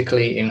region,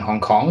 particularly in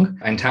Hong Kong.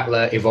 And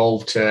Tatler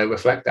evolved to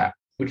reflect that,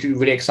 which is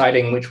really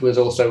exciting, which was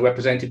also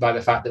represented by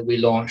the fact that we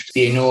launched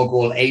the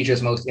inaugural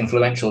Asia's Most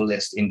Influential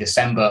list in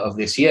December of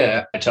this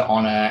year to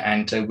honor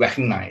and to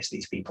recognize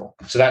these people.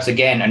 So that's,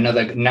 again,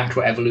 another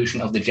natural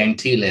evolution of the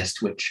Gen-T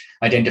list, which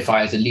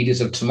identifies the leaders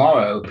of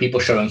tomorrow,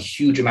 people showing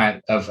huge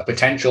amount of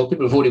potential,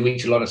 people who've already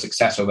reached a lot of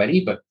success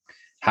already, but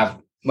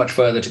have much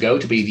further to go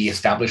to be the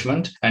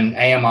establishment, and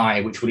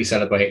AMI, which really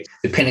celebrates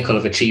the pinnacle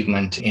of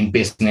achievement in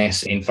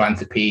business, in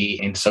philanthropy,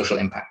 in social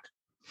impact.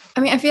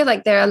 I mean, I feel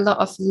like there are a lot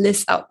of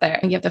lists out there.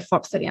 You have the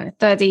Forbes 30 under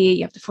 30,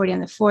 you have the 40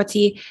 under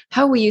 40.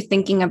 How were you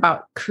thinking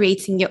about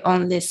creating your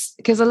own list?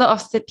 Because a lot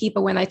of the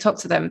people, when I talk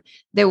to them,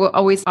 they will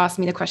always ask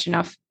me the question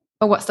of,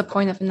 oh, what's the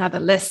point of another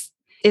list?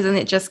 Isn't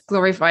it just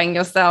glorifying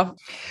yourself?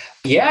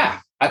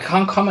 Yeah, I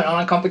can't comment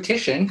on a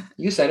competition.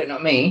 You said it,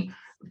 not me.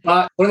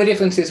 But one of the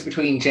differences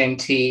between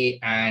Gen-T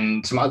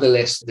and some other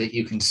lists that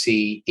you can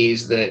see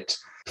is that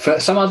for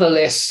some other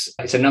lists,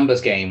 it's a numbers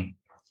game.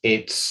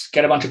 It's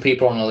get a bunch of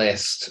people on a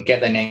list,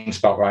 get their name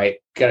spelled right,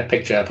 get a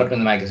picture, put them in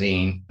the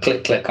magazine,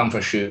 click, come for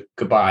a shoot,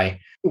 goodbye.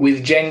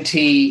 With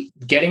Gen-T,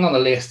 getting on the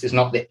list is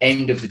not the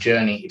end of the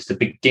journey. It's the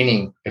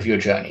beginning of your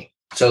journey.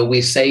 So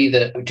we say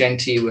that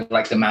Gen-T was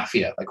like the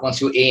mafia. Like once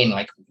you're in,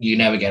 like you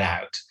never get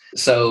out.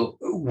 So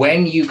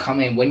when you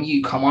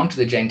come onto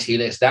the Gen-T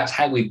list, that's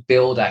how we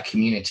build our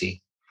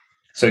community.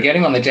 So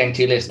getting on the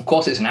Gen-T list, of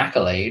course, it's an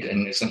accolade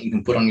and it's something you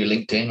can put on your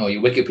LinkedIn or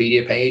your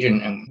Wikipedia page,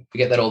 and we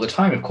get that all the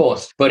time, of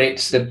course. But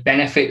it's the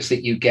benefits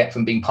that you get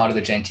from being part of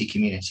the Gen-T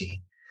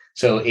community.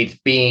 So it's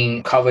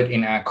being covered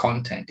in our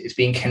content. It's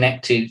being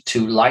connected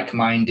to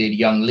like-minded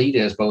young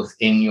leaders, both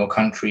in your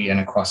country and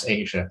across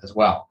Asia as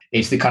well.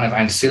 It's the kind of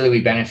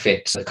ancillary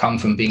benefits that come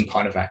from being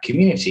part of our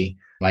community,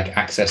 like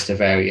access to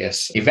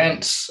various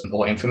events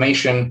or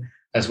information,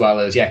 as well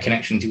as,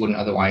 connections you wouldn't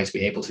otherwise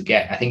be able to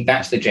get. I think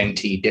that's the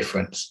Gen-T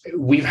difference.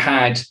 We've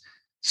had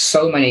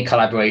so many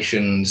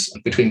collaborations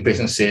between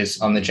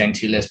businesses on the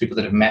Gen-T list, people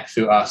that have met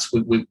through us.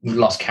 We've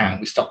lost count.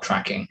 We stopped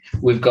tracking.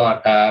 We've got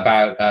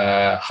about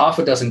half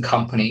a dozen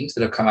companies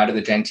that have come out of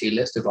the Gen-T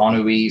list, of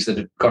honorees that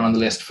have gone on the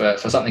list for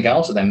something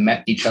else, and then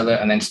met each other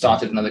and then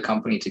started another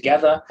company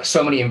together.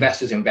 So many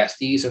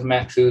investees have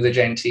met through the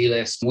Gen-T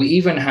list. We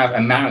even have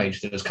a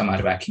marriage that has come out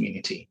of our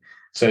community.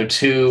 So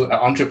two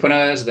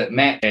entrepreneurs that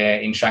met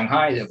in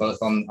Shanghai, they're both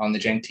on the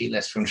Gen-T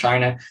list from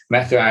China,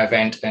 met through our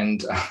event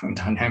and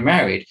are now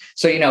married.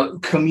 So,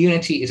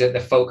 community is at the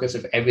focus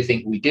of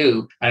everything we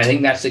do. And I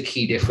think that's the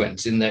key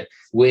difference, in that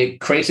we're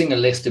creating a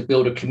list to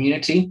build a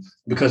community,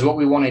 because what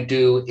we want to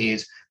do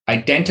is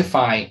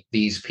identify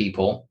these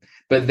people.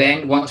 But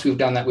then once we've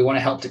done that, we want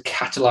to help to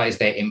catalyze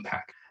their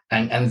impact.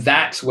 And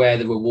that's where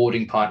the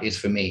rewarding part is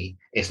for me.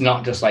 It's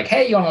not just like,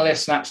 hey, you're on a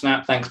list,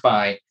 snap, thanks,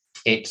 bye.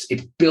 It's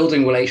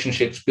building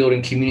relationships,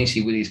 building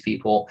community with these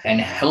people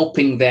and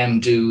helping them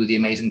do the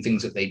amazing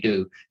things that they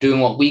do, doing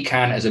what we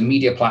can as a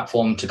media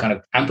platform to kind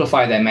of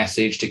amplify their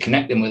message, to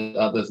connect them with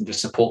others and to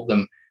support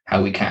them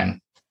how we can.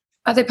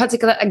 Are there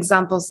particular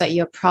examples that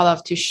you're proud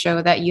of to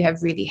show that you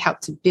have really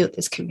helped to build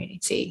this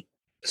community?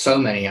 So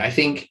many. I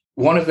think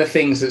one of the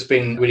things that's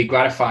been really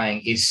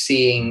gratifying is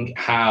seeing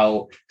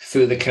how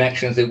through the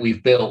connections that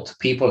we've built,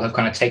 people have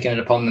kind of taken it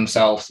upon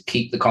themselves to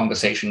keep the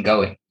conversation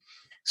going.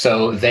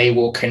 So they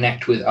will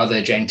connect with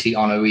other Genti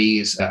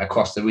honorees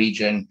across the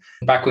region.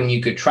 Back when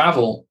you could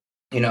travel,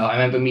 I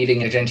remember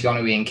meeting a Genti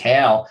honoree in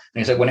KL,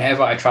 and he said,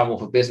 whenever I travel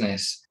for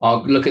business,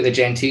 I'll look at the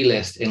Genti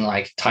list in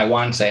like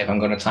Taiwan, say if I'm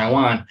going to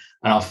Taiwan,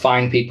 and I'll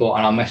find people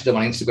and I'll message them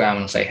on Instagram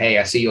and say, hey,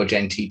 I see you're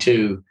Genti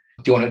too.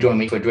 Do you want to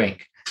meet for a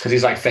drink? Because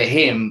he's like, for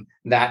him,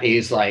 that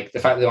is like the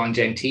fact that they're on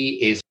Genti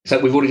is so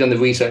we've already done the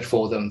research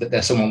for them that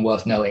they're someone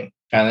worth knowing.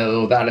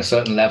 And that at a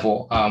certain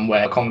level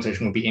where a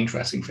conversation will be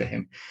interesting for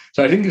him.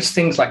 So I think it's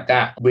things like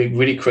that. We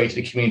really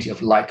created a community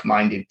of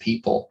like-minded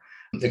people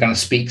that kind of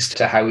speaks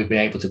to how we've been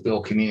able to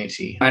build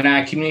community. And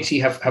our community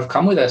have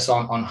come with us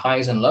on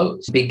highs and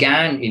lows.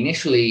 Began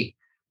initially,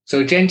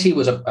 so Genti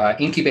was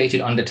incubated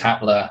under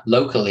Tatler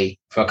locally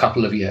for a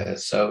couple of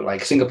years. So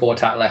like Singapore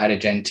Tatler had a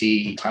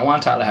Genti,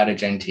 Taiwan Tatler had a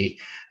Genti.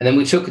 And then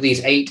we took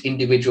these 8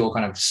 individual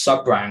kind of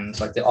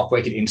sub-brands, like they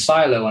operated in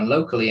silo and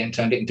locally, and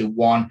turned it into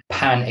one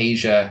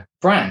Pan-Asia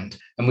brand.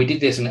 And we did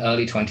this in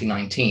early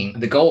 2019.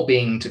 The goal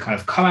being to kind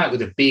of come out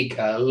with a big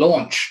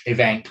launch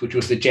event, which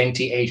was the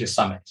Genti Asia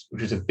Summit,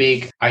 which was a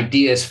big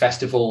ideas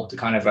festival to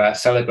kind of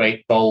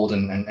celebrate bold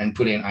and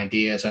brilliant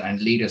ideas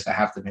and leaders that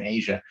have them in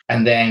Asia.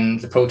 And then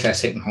the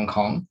protests hit in Hong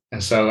Kong.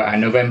 And so our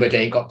November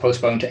date got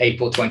postponed to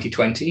April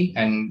 2020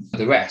 and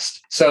the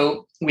rest.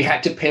 So we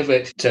had to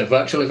pivot to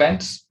virtual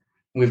events.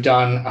 We've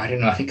done,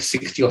 I think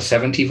 60 or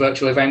 70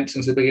 virtual events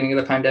since the beginning of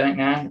the pandemic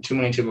now, too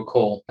many to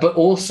recall, but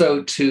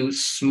also to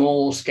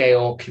small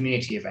scale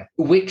community events,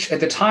 which at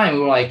the time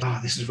we were like,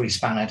 this is really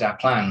spanning our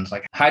plans.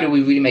 Like, how do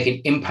we really make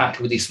an impact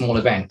with these small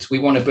events? We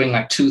want to bring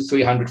like 200,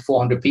 300,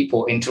 400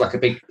 people into like a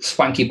big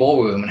swanky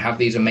ballroom and have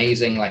these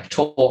amazing like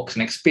talks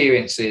and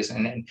experiences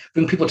and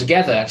bring people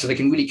together so they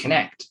can really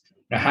connect.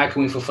 How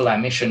can we fulfill our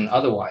mission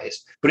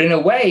otherwise? But in a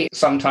way,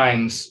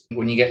 sometimes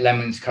when you get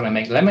lemons kind of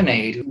make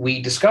lemonade,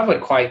 we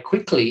discovered quite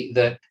quickly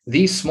that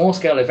these small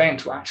scale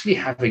events were actually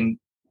having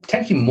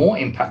potentially more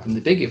impact than the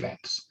big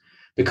events,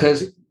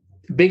 because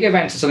big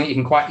events are something you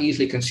can quite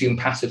easily consume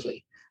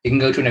passively. You can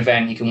go to an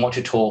event, you can watch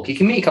a talk, you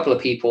can meet a couple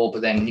of people,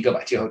 but then you go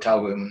back to your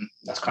hotel room and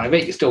that's kind of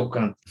it. You're still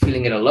kind of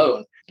feeling it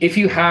alone. If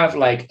you have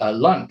like a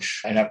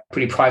lunch in a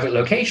pretty private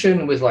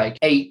location with like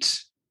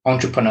 8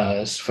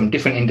 entrepreneurs from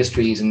different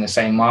industries in the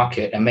same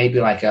market and maybe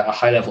like a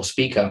high-level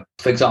speaker,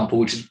 for example,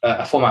 which is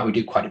a format we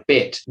do quite a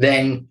bit,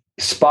 then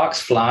sparks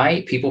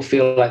fly. People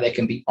feel like they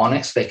can be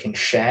honest, they can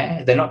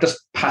share. They're not just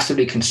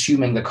passively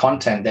consuming the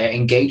content, they're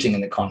engaging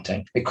in the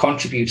content, they're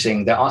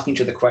contributing, they're asking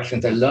each other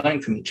questions, they're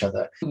learning from each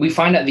other. We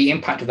find that the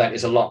impact of that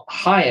is a lot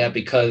higher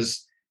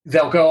because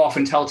they'll go off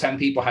and tell 10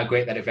 people how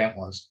great that event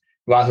was,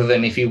 rather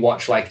than if you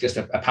watch like just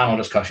a panel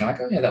discussion, like,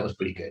 oh yeah, that was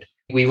pretty good.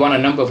 We run a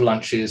number of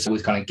lunches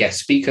with kind of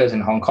guest speakers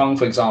in Hong Kong,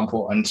 for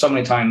example. And so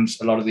many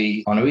times a lot of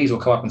the honorees will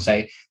come up and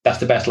say, that's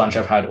the best lunch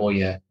I've had all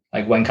year.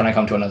 Like, when can I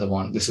come to another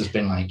one? This has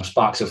been like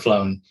sparks have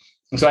flown.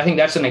 And so I think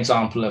that's an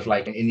example of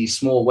like in these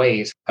small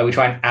ways, how we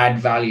try and add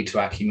value to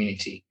our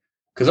community.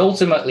 Because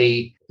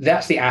ultimately,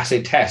 that's the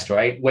acid test,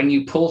 right? When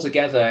you pull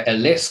together a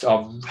list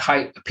of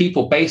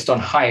people based on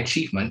high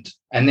achievement,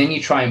 and then you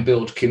try and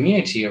build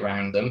community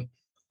around them,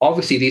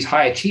 obviously these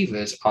high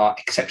achievers are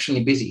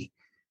exceptionally busy.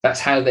 That's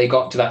how they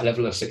got to that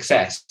level of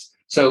success.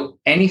 So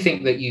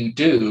anything that you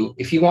do,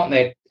 if you want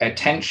their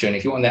attention,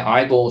 if you want their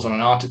eyeballs on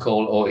an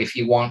article, or if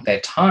you want their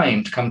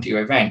time to come to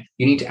your event,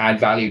 you need to add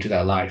value to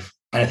their life.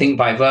 And I think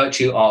by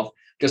virtue of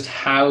just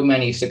how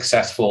many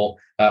successful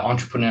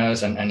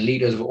entrepreneurs and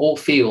leaders of all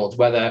fields,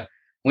 whether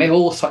we have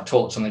all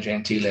talks on the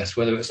Genti list,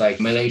 whether it's like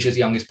Malaysia's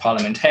youngest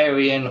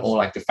parliamentarian or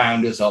like the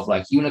founders of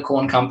like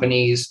unicorn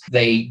companies,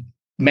 they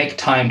make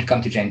time to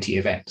come to Genti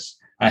events.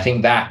 And I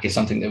think that is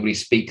something that really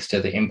speaks to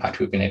the impact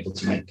we've been able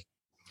to make.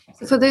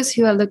 So for those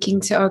who are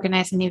looking to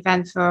organize an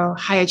event for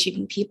high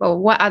achieving people,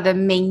 what are the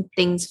main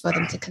things for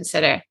them to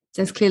consider?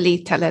 Since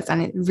clearly Tatler has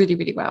done it really,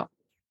 really well.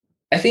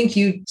 I think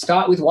you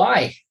start with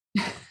why,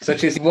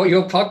 such as what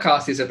your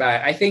podcast is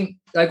about. I think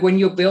like when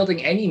you're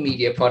building any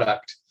media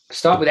product,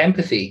 start with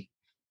empathy.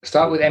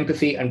 Start with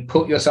empathy and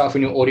put yourself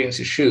in your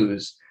audience's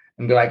shoes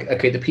and be like,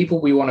 okay, the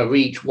people we want to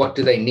reach, what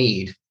do they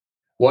need?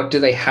 What do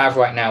they have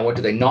right now? What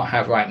do they not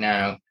have right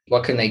now?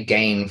 What can they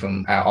gain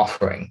from our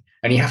offering?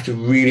 And you have to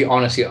really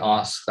honestly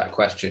ask that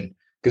question,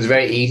 because it's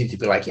very easy to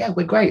be like, yeah,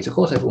 we're great. Of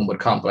course, everyone would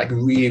come. But like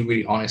really,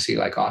 really honestly,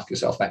 like ask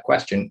yourself that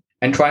question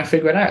and try and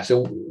figure it out.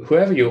 So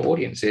whoever your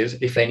audience is,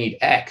 if they need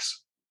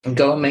X,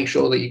 go and make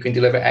sure that you can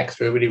deliver X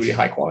to a really, really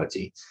high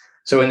quality.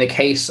 So in the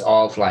case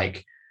of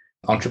like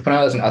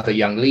entrepreneurs and other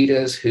young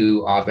leaders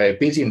who are very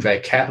busy and very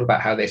careful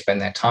about how they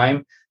spend their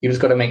time. You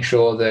just got to make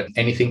sure that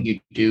anything you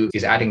do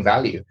is adding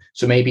value.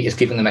 So maybe it's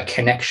giving them a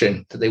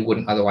connection that they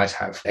wouldn't otherwise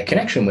have a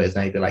connection with.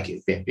 Maybe like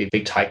it'd be a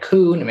big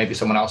tycoon, and maybe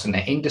someone else in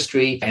their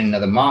industry, in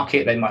another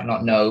market they might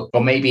not know.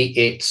 Or maybe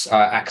it's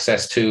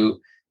access to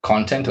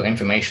content or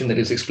information that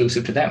is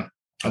exclusive to them.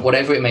 And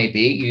whatever it may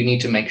be, you need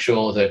to make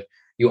sure that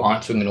you're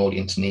answering an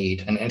audience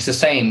need. And it's the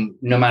same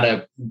no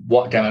matter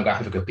what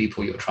demographic of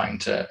people you're trying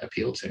to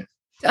appeal to.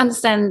 To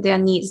understand their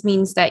needs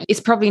means that it's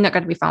probably not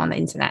going to be found on the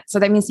internet. So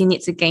that means you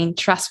need to gain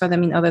trust for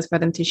them in others for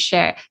them to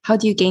share. How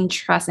do you gain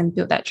trust and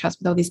build that trust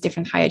with all these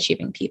different high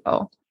achieving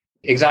people?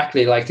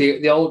 Exactly. Like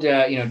the old,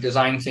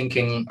 design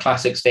thinking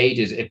classic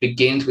stages, it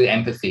begins with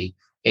empathy.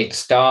 It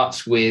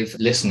starts with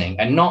listening,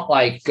 and not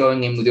like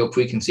going in with your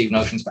preconceived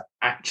notions, but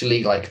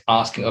actually like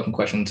asking open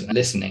questions and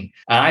listening.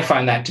 And I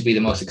find that to be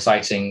the most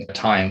exciting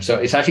time. So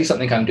it's actually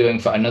something I'm doing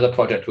for another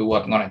project we're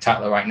working on at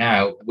Tatler right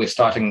now. We're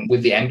starting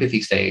with the empathy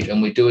stage,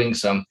 and we're doing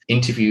some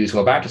interviews.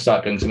 We're about to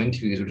start doing some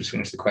interviews. We just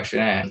finished the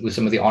questionnaire with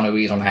some of the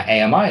honorees on our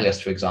AMI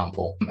list, for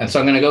example. And so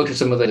I'm going to go to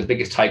some of the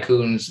biggest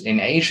tycoons in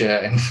Asia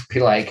and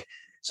be like,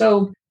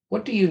 so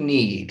what do you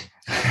need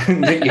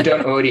that you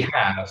don't already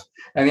have?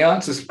 And the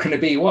answer is going to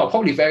be, well,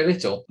 probably very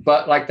little.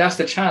 But like, that's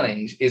the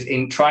challenge, is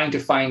in trying to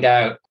find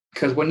out,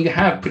 because when you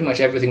have pretty much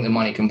everything that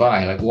money can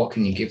buy, like what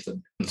can you give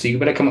them? So you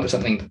better come up with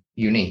something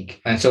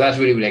unique. And so that's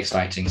really, really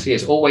exciting. So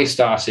it's always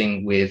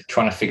starting with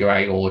trying to figure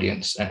out your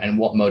audience and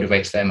what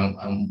motivates them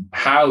and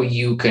how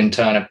you can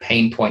turn a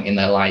pain point in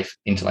their life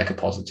into like a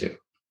positive.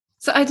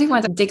 So I do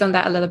want to dig on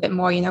that a little bit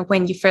more.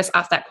 When you first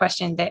asked that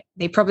question, that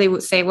they probably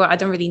would say, well, I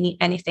don't really need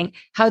anything.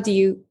 How do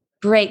you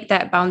break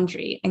that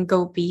boundary and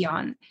go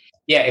beyond?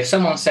 Yeah, if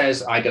someone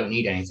says, I don't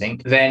need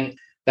anything, then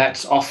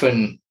that's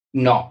often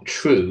not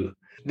true.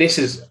 This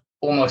is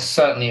almost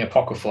certainly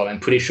apocryphal. I'm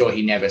pretty sure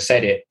he never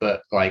said it,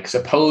 but like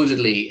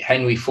supposedly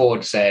Henry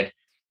Ford said,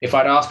 if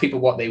I'd asked people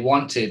what they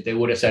wanted, they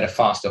would have said a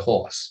faster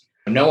horse.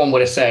 No one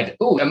would have said,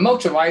 oh, a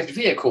motorized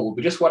vehicle would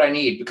be just what I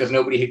need, because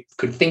nobody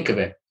could think of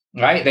it,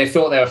 right? They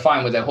thought they were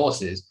fine with their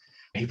horses.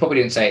 He probably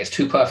didn't say it's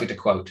too perfect a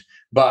quote,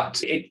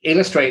 but it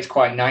illustrates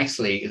quite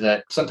nicely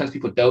that sometimes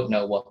people don't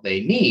know what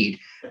they need.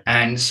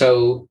 And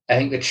so I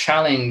think the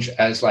challenge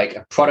as like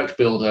a product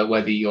builder,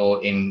 whether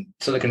you're in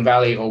Silicon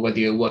Valley or whether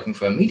you're working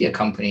for a media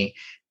company,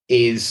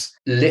 is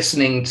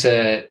listening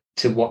to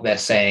what they're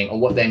saying or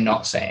what they're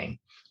not saying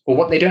or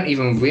what they don't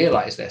even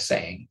realize they're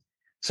saying.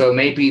 So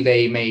maybe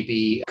they may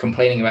be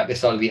complaining about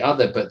this or the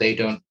other, but they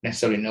don't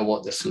necessarily know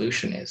what the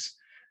solution is.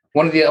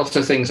 One of the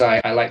other things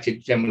I like to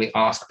generally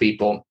ask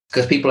people,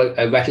 because people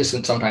are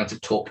reticent sometimes to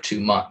talk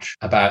too much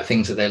about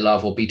things that they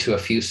love or be too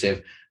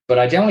effusive. But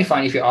I generally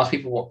find if you ask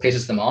people what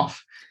pisses them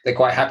off, they're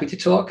quite happy to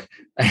talk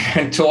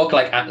and talk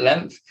like at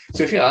length.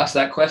 So if you ask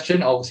that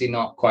question, obviously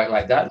not quite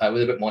like that,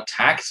 with a bit more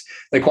tact,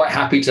 they're quite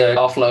happy to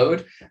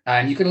offload.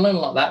 And you can learn a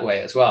lot that way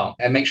as well.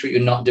 And make sure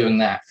you're not doing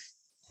that.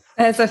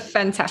 That's a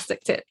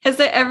fantastic tip. Has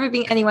there ever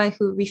been anyone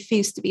who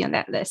refused to be on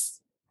that list?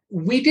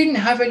 We didn't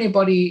have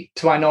anybody,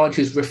 to our knowledge,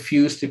 who's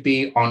refused to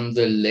be on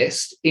the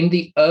list. In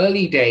the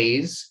early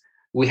days,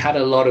 we had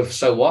a lot of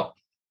so what?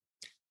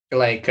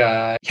 Like,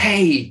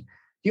 hey,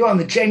 you're on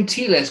the Gen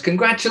T list.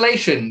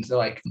 Congratulations. They're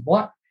like,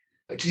 what?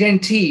 Gen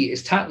T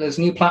is Tatler's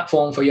new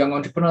platform for young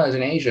entrepreneurs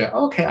in Asia.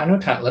 Okay, I know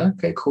Tatler.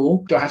 Okay,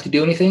 cool. Do I have to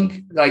do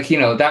anything? Like,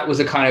 that was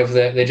the kind of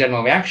the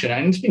general reaction.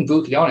 And it's been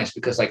brutally honest,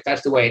 because like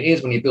that's the way it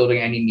is when you're building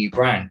any new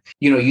brand.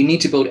 You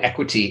need to build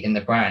equity in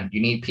the brand.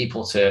 You need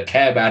people to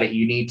care about it.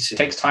 It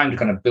takes time to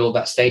kind of build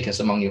that status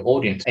among your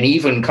audience. And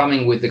even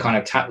coming with the kind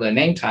of Tatler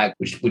name tag,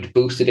 which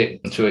boosted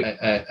it to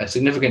a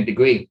significant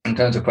degree in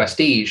terms of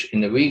prestige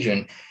in the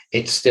region,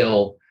 it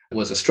still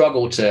was a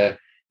struggle to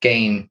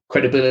gain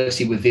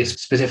credibility with this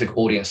specific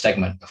audience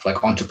segment of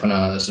like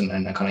entrepreneurs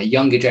and a kind of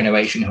younger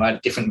generation who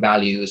had different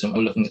values and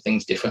were looking at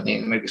things differently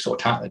and maybe saw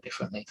Tatler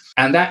differently.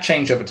 And that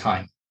changed over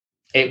time.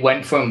 It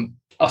went from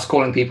us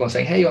calling people and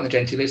saying, hey, you're on the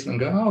Gen T list, and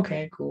go, oh,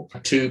 okay, cool,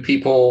 to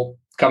people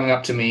coming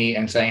up to me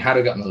and saying, how do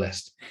I get on the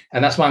list?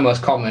 And that's the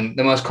most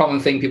common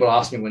thing people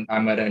ask me when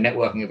I'm at a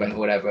networking event or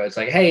whatever. It's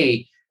like,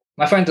 hey,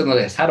 my friend's on the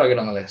list. How do I get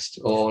on the list?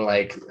 Or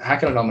like, how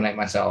can I nominate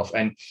myself?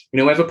 And, we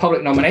have a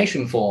public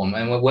nomination form.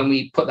 And when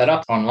we put that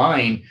up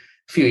online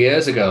a few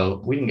years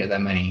ago, we didn't get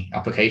that many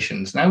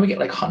applications. Now we get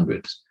like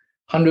hundreds.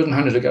 We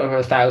get over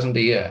 1,000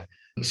 a year.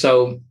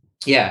 So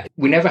yeah,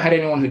 we never had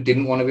anyone who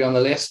didn't want to be on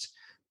the list,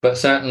 but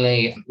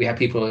certainly we had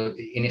people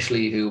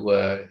initially who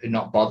were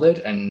not bothered.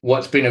 And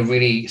what's been a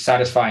really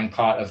satisfying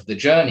part of the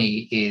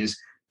journey is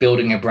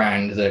building a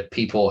brand that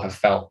people have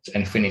felt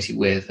an affinity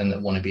with and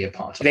that want to be a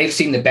part of. They've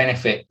seen the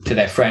benefit to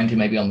their friend who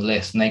may be on the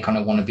list, and they kind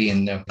of want to be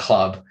in the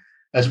club.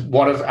 As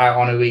one of our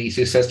honorees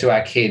who says to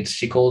our kids,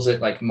 she calls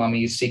it like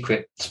Mummy's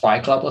secret spy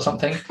club or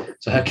something.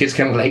 So her kids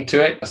can relate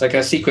to it. It's like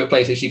a secret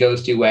place that she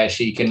goes to where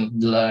she can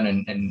learn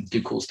and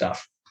do cool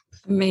stuff.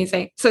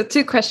 Amazing. So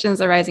 2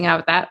 questions arising out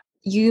of that.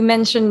 You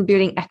mentioned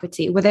building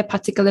equity. Were there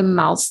particular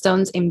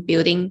milestones in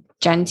building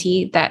Gen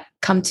T that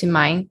come to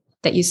mind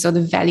that you saw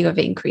the value of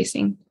it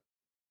increasing?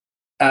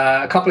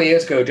 A couple of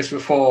years ago, just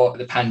before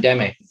the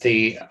pandemic,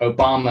 the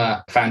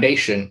Obama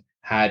Foundation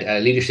had a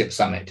leadership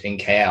summit in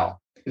KL.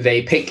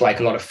 They picked like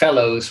a lot of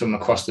fellows from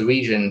across the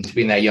region to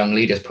be in their Young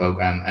Leaders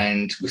program.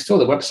 And we saw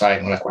the website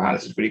and we're like, wow,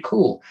 this is really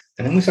cool.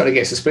 And then we started to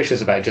get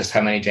suspicious about just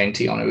how many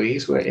JNT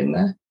honorees were in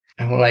there.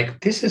 And we're like,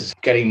 this is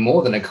getting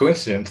more than a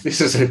coincidence.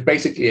 This is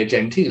basically a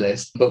JNT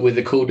list, but with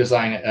the cool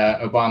design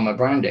Obama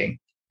branding.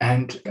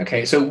 And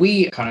okay, so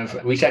we kind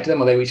of reached out to them,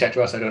 or they reached out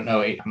to us. I don't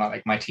know. I'm not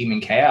like my team in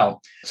KL.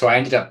 So I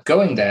ended up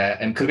going there,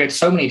 and because we had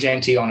so many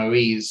JNT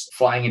honorees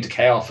flying into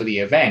KL for the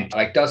event,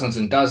 like dozens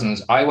and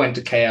dozens, I went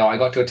to KL. I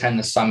got to attend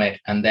the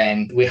summit, and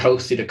then we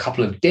hosted a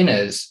couple of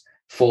dinners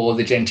for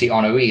the JNT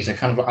honorees, a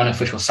kind of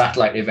unofficial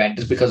satellite event,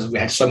 just because we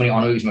had so many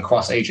honorees from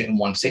across Asia in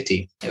one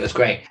city. It was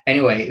great.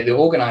 Anyway, the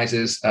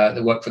organizers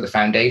that work for the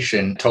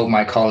foundation told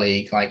my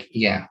colleague, like,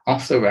 yeah,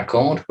 off the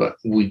record, but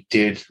we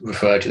did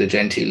refer to the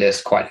JNT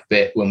list quite a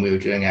bit when we were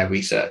doing our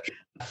research.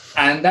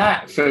 And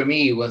that for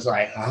me was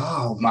like,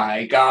 oh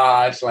my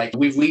God, like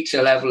we've reached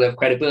a level of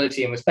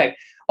credibility and respect.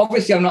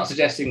 Obviously, I'm not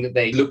suggesting that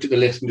they looked at the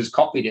list and just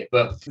copied it,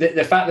 but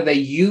the fact that they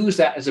use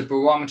that as a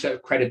barometer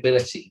of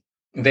credibility.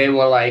 They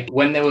were like,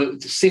 when they were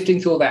sifting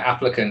through all their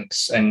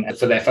applicants and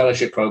for their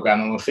fellowship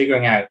program and were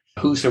figuring out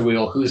who's for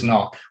real, who's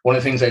not, one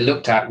of the things they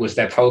looked at was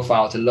their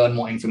profile to learn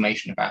more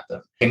information about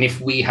them. And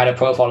if we had a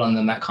profile on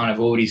them that kind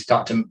of already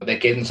they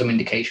gave them some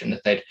indication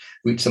that they'd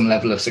reached some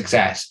level of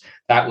success,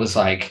 that was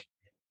like,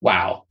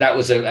 wow, that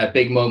was a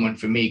big moment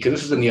for me, because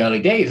this was in the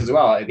early days as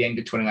well. At the end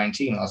of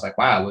 2019, I was like,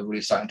 wow, we're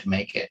really starting to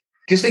make it.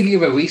 Just to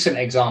give a recent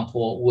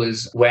example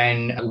was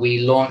when we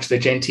launched the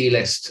JNT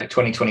list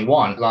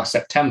 2021 last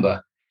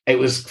September. It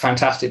was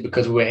fantastic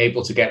because we were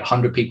able to get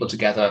 100 people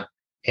together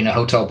in a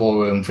hotel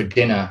ballroom for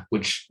dinner,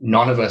 which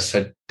none of us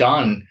had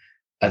done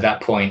at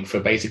that point for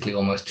basically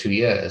almost 2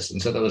 years.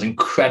 And so there was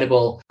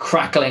incredible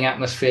crackling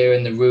atmosphere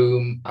in the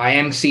room. I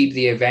emceed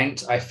the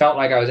event. I felt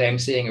like I was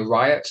emceeing a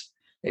riot.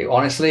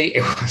 Honestly,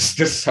 it was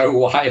just so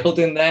wild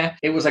in there.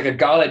 It was like a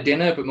gala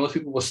dinner, but most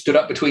people were stood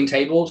up between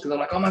tables because they're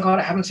like, oh my God,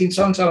 I haven't seen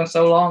so-and-so in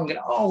so long. And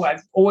oh,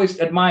 I've always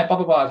admired blah,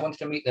 blah, blah. I've wanted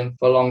to meet them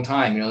for a long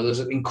time. You know, there's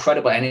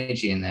incredible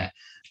energy in there.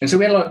 And so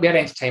we had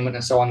entertainment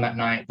and so on that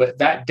night. But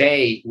that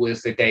day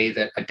was the day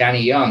that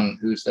Danny Young,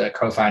 who's the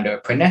co-founder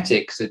of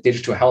Prenetics, a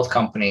digital health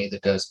company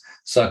that does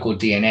Circle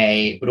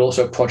DNA, but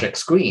also Project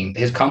Screen.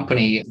 His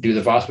company do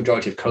the vast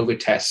majority of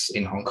COVID tests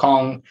in Hong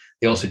Kong.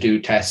 They also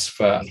do tests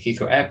for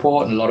Heathrow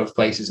Airport and a lot of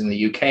places in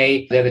the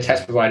UK. They're the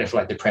test provider for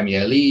like the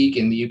Premier League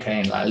in the UK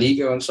and La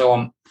Liga and so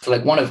on. So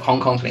like one of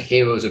Hong Kong's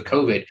heroes of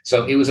COVID.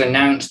 So it was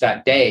announced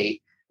that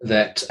day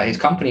that his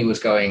company was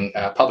going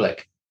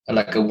public.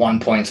 Like a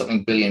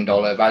 $1 billion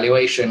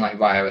valuation, like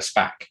via a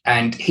SPAC.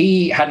 And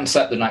he hadn't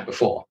slept the night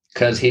before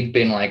because he'd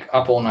been like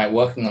up all night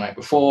working the night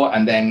before.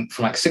 And then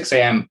from like 6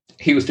 a.m.,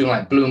 he was doing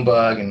like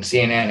Bloomberg and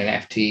CNN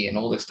and FT and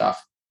all this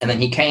stuff. And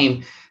then he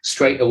came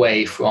straight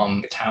away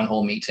from a town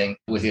hall meeting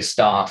with his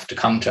staff to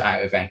come to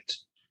our event.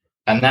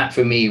 And that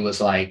for me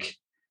was like,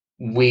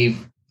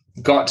 we've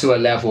got to a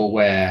level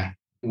where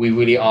we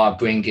really are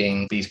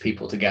bringing these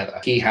people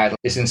together. He had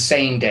this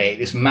insane day,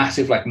 this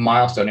massive like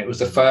milestone. It was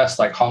the first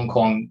like Hong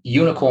Kong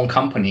unicorn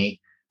company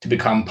to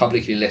become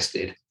publicly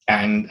listed.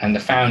 And the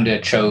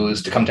founder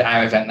chose to come to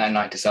our event that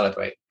night to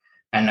celebrate.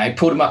 And I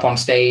pulled him up on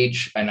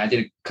stage and I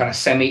did a kind of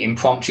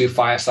semi-impromptu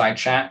fireside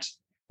chat.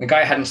 The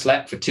guy hadn't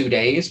slept for 2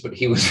 days, but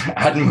he was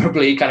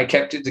admirably kind of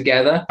kept it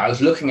together. I was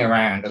looking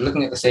around, I was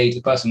looking at the stage,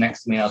 the person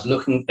next to me, I was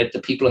looking at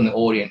the people in the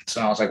audience,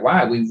 and I was like,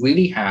 wow, we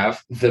really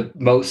have the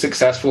most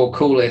successful,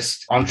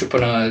 coolest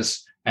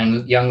entrepreneurs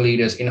and young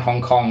leaders in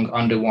Hong Kong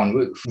under one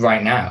roof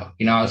right now.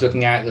 You know, I was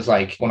looking at, there's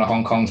like one of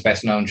Hong Kong's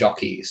best known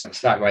jockeys.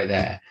 That's that right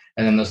there.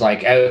 And then there's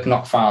like Eric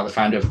Nokfar, the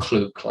founder of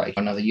Klook, like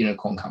another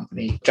unicorn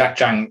company. Jack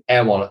Zhang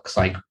Airwallex,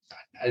 like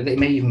they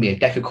may even be a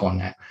decacorn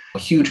now, a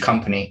huge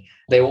company.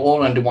 They were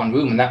all under one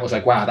room. And that was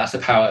like, wow, that's the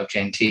power of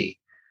JNT,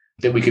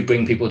 that we could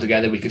bring people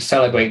together. We could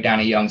celebrate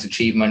Danny Young's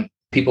achievement.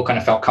 People kind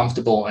of felt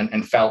comfortable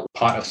and felt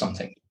part of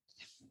something.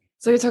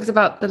 So you talked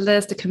about the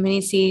list, the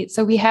community.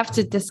 So we have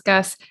to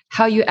discuss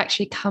how you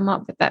actually come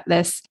up with that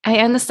list. I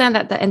understand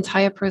that the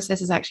entire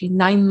process is actually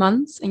 9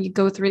 months and you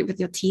go through it with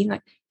your team.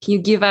 Like, can you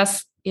give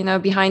us,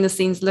 behind the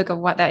scenes look of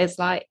what that is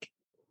like?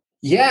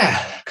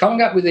 Yeah,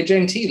 coming up with the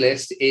JNT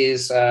list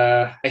is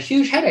a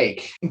huge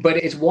headache, but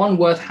it's one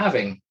worth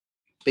having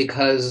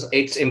because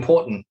it's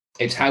important.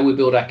 It's how we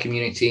build our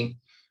community.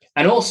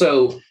 And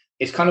also,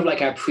 it's kind of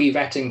like our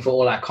pre-vetting for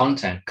all our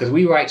content, because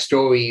we write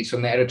stories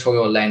from the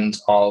editorial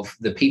lens of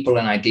the people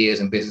and ideas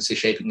and businesses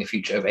shaping the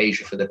future of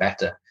Asia for the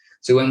better.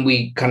 So when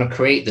we kind of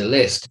create the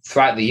list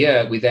throughout the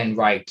year, we then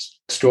write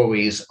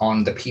stories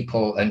on the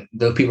people and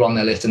the people on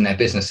their list and their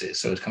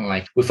businesses. So it's kind of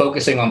like we're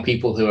focusing on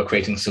people who are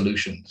creating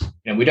solutions.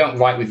 We don't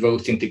write with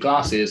rose-tinted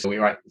glasses, we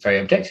write very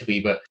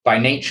objectively, but by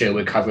nature,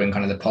 we're covering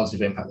kind of the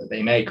positive impact that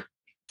they make.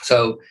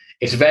 So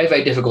it's a very,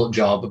 very difficult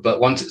job, but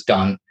once it's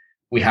done,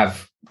 we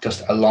have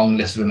just a long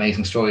list of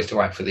amazing stories to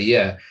write for the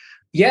year.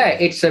 Yeah,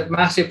 it's a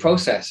massive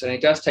process and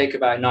it does take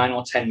about 9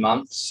 or 10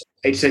 months.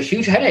 It's a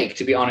huge headache,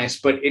 to be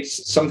honest, but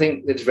it's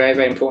something that's very,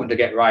 very important to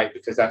get right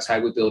because that's how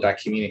we build our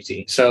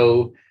community.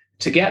 So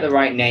to get the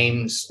right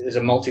names is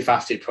a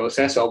multifaceted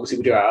process. Obviously,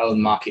 we do our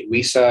own market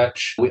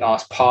research. We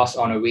ask past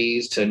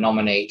honorees to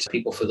nominate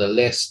people for the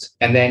list.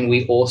 And then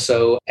we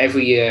also,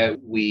 every year,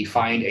 we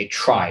find a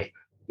tribe.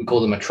 We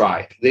call them a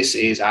tribe. This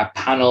is our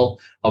panel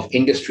of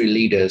industry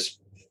leaders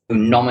who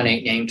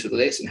nominate names to the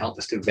list and help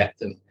us to vet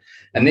them.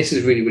 And this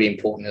is really, really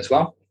important as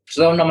well.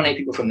 So they'll nominate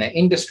people from their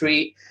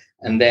industry.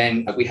 And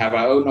then we have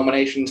our own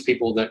nominations,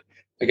 people that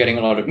are getting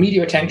a lot of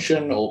media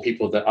attention or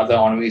people that other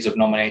honorees have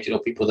nominated or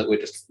people that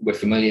we're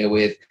familiar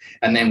with.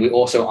 And then we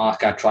also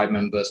ask our tribe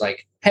members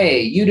like,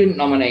 hey, you didn't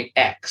nominate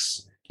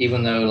X,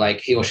 even though like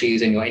he or she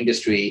is in your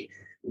industry.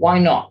 Why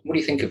not? What do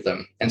you think of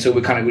them? And so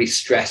we kind of really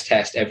stress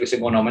test every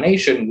single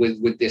nomination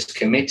with this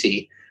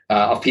committee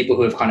of people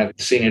who have kind of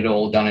seen it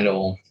all, done it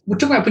all. We're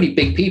talking about pretty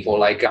big people.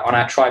 Like on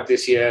our tribe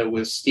this year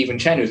was Stephen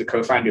Chen, who's a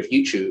co-founder of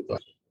YouTube.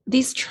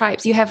 These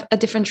tribes, you have a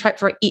different tribe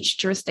for each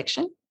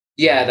jurisdiction?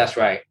 Yeah, that's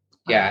right.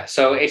 Yeah.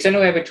 So it's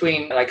anywhere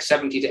between like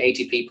 70 to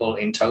 80 people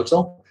in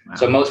total. Wow.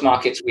 So most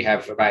markets, we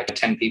have about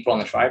 10 people on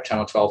the tribe, 10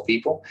 or 12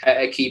 people,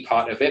 a key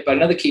part of it. But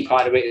another key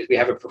part of it is we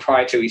have a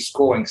proprietary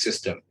scoring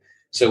system.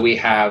 So we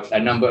have a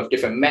number of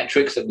different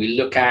metrics that we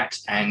look at.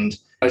 And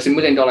it's $1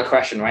 million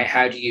question, right?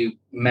 How do you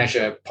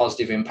measure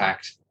positive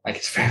impact? Like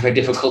it's very, very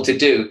difficult to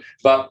do.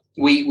 But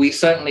we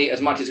certainly,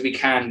 as much as we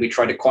can, we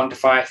try to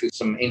quantify it through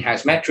some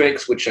in-house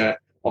metrics, which are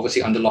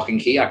obviously under lock and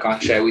key. I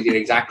can't share with you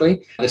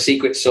exactly the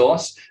secret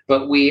sauce,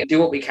 but we do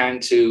what we can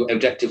to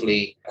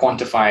objectively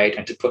quantify it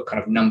and to put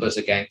kind of numbers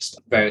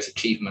against various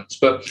achievements.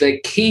 But the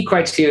key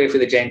criteria for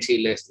the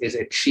Gentee list is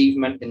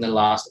achievement in the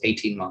last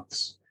 18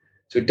 months.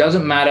 So it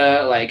doesn't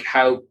matter like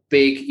how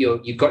big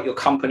you got your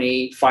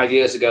company 5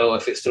 years ago,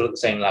 if it's still at the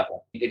same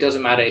level. It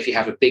doesn't matter if you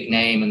have a big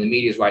name and the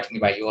media is writing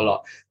about you a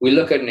lot. We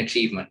look at an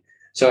achievement.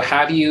 So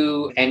have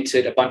you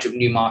entered a bunch of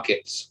new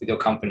markets with your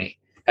company?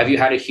 Have you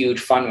had a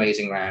huge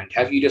fundraising round?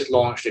 Have you just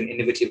launched an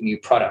innovative new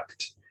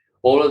product?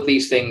 All of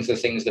these things are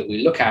things that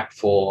we look at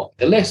for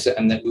the list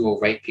and that we will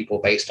rate people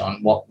based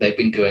on what they've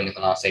been doing in the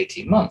last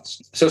 18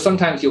 months. So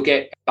sometimes you'll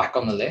get back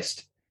on the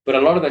list, but a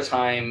lot of the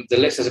time the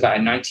list is about a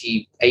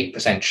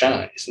 98%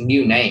 churn. It's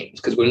new names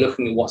because we're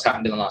looking at what's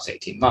happened in the last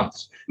 18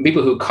 months. And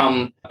people who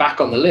come back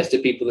on the list are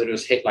people that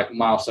just hit like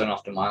milestone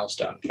after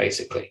milestone,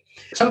 basically.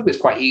 Some of it's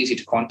quite easy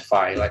to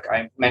quantify. Like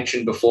I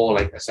mentioned before,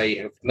 like I say,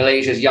 you have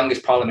Malaysia's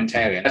youngest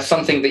parliamentarian. That's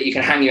something that you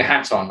can hang your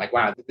hat on. Like,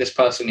 wow, this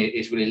person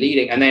is really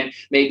leading. And then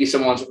maybe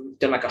someone's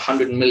done like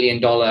 $100 million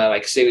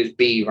like Series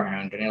B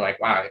round. And you're like,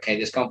 wow, okay,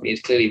 this company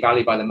is clearly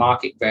valued by the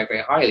market very,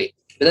 very highly.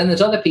 But then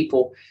there's other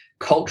people,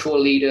 cultural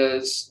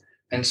leaders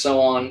and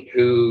so on,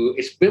 who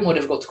it's a bit more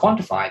difficult to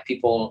quantify.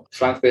 People,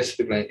 philanthropists,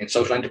 people in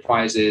social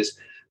enterprises.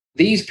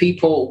 These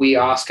people, we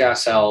ask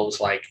ourselves,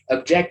 like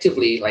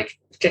objectively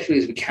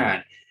as we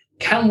can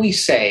we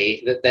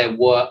say that their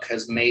work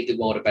has made the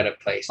world a better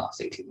place in the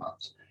last 18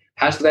 months?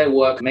 Has their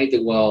work made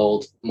the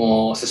world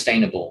more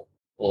sustainable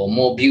or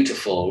more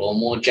beautiful or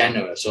more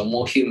generous or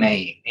more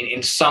humane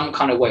in some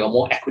kind of way or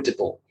more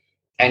equitable?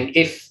 And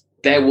if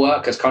their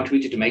work has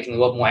contributed to making the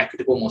world more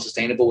equitable, more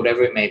sustainable,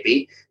 whatever it may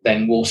be,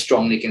 then we'll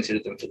strongly consider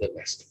them for the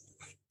list.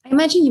 I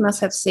imagine you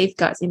must have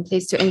safeguards in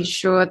place to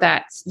ensure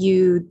that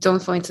you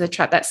don't fall into the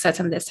trap that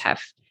certain lists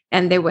have.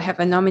 And they will have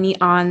a nominee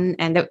on,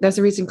 and there's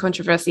a recent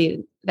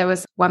controversy. There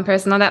was one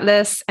person on that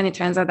list, and it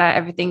turns out that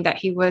everything that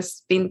he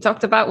was being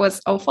talked about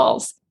was all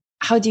false.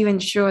 How do you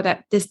ensure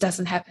that this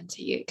doesn't happen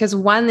to you? Because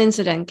one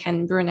incident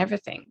can ruin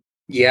everything.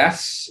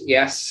 Yes,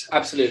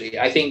 absolutely.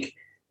 I think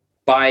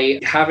by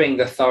having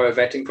the thorough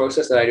vetting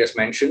process that I just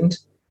mentioned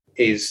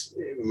is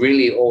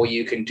really all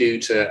you can do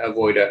to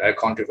avoid a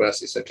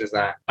controversy such as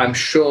that. I'm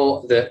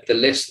sure that the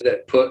list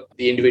that put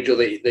the individual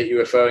that you're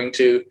referring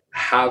to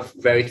have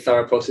very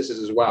thorough processes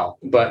as well.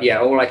 But yeah,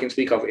 all I can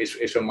speak of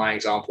is from my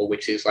example,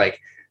 which is like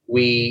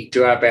we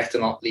do our best to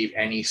not leave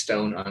any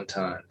stone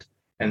unturned.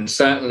 And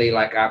certainly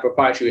like our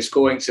proprietary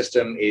scoring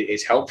system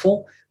is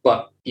helpful,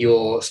 but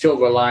you're still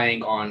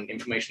relying on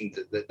information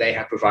that they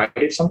have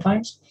provided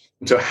sometimes.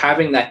 And so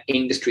having that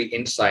industry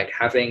insight,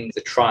 having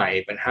the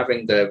tribe and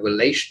having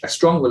a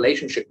strong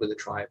relationship with the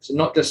tribe. So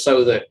not just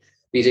so that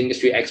these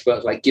industry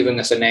experts like giving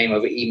us a name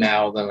over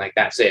email, then like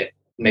that's it.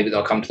 Maybe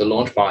they'll come to the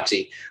launch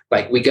party.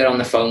 Like we get on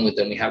the phone with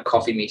them, we have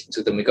coffee meetings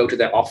with them, we go to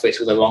their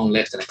office with a long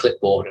list and a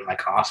clipboard and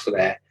like ask for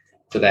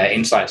their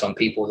insights on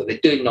people that they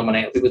did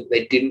nominate or people that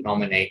they didn't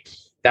nominate.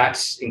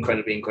 That's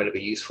incredibly,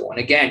 incredibly useful.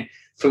 And again,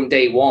 from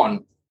day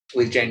one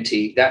with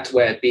Gentee, that's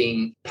where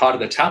being part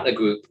of the Tatler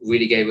group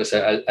really gave us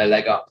a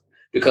leg up,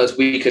 because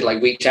we could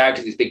like reach out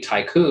to these big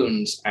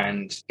tycoons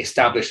and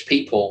established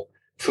people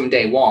from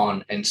day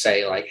one and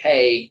say like,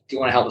 hey, do you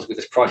want to help us with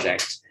this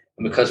project?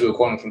 And because we were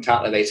calling from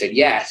Tatler, they said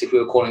yes. If we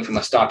were calling from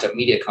a startup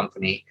media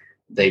company,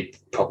 they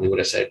probably would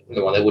have said,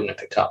 well, they wouldn't have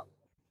picked up.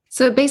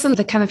 So based on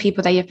the kind of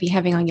people that you've been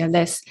having on your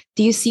list,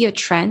 do you see a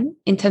trend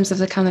in terms of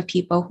the kind of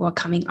people who are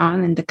coming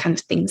on and the kind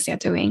of things they're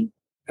doing?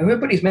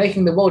 everybody's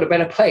making the world a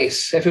better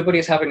place.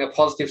 Everybody's having a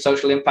positive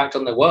social impact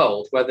on the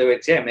world, whether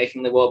it's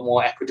making the world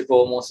more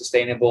equitable, more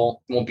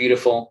sustainable, more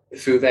beautiful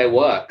through their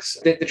works.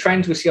 The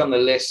trends we see on the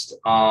list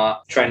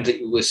are trends that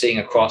we're seeing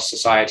across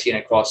society and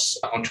across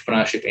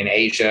entrepreneurship in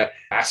Asia.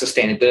 Our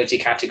sustainability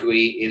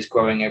category is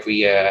growing every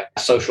year.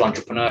 Our social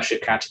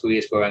entrepreneurship category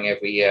is growing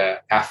every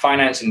year. Our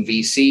finance and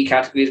VC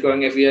category is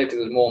growing every year because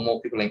there's more and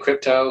more people in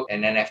crypto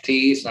and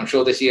NFTs. And I'm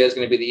sure this year is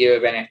going to be the year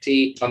of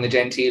NFT on the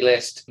Gen T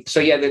list.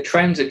 So the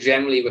trends are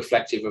generally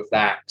reflective of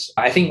that.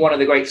 I think one of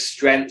the great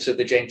strengths of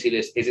the Gen T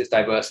list is its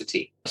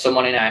diversity.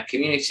 Someone in our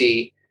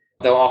community,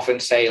 they'll often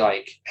say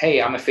like,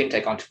 hey, I'm a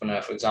fintech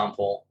entrepreneur, for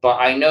example, but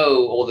I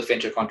know all the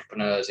fintech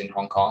entrepreneurs in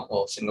Hong Kong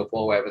or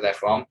Singapore, wherever they're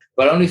from,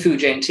 but only through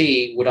Gen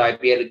T would I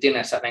be at a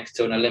dinner sat next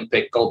to an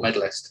Olympic gold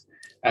medalist.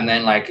 And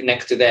then like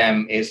next to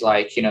them is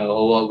like, a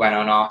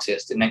world-renowned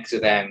artist. And next to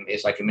them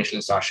is like a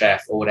Michelin star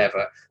chef or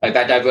whatever. Like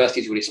that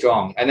diversity is really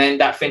strong. And then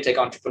that fintech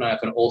entrepreneur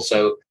can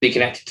also be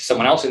connected to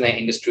someone else in their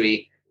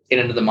industry in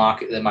another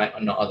market they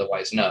might not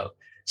otherwise know.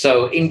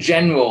 So in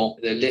general,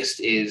 the list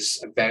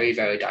is very,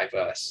 very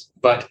diverse,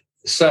 but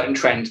certain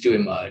trends do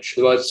emerge.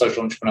 The words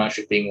social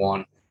entrepreneurship being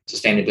one,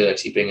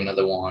 sustainability being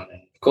another one.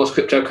 And of course,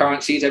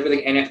 cryptocurrencies,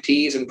 everything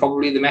NFTs, and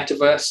probably the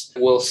metaverse.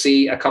 We'll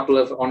see a couple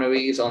of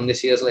honorees on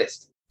this year's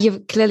list.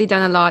 You've clearly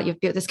done a lot.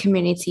 You've built this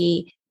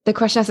community. The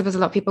question I suppose a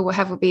lot of people will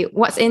have would be,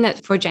 what's in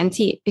it for Gen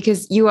T?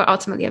 Because you are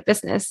ultimately a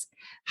business.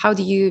 How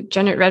do you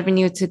generate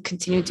revenue to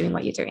continue doing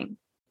what you're doing?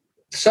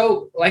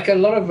 So like a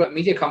lot of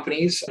media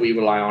companies, we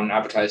rely on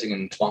advertising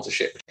and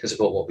sponsorship to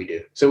support what we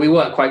do. So we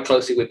work quite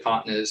closely with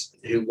partners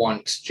who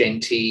want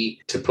Gen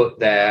T to put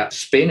their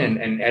spin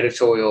and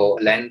editorial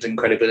lens and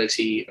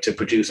credibility to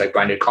produce like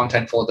branded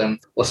content for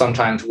them. Or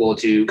sometimes we'll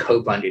do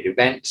co-branded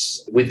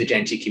events with the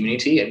Gen T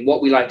community. And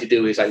what we like to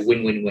do is like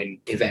win-win-win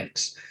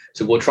events.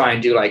 So we'll try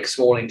and do like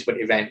small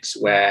intimate events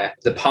where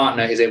the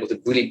partner is able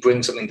to really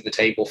bring something to the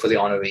table for the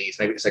honorees.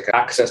 Maybe it's like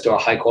access to a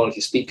high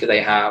quality speaker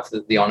they have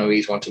that the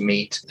honorees want to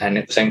meet. And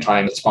at the same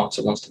time, the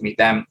sponsor wants to meet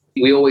them.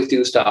 We always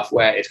do stuff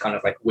where it's kind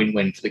of like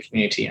win-win for the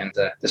community and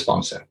the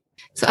sponsor.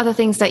 So other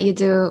things that you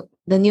do,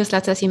 the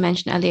newsletters you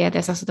mentioned earlier,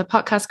 there's also the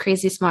podcast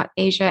Crazy Smart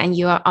Asia, and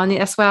you are on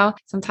it as well.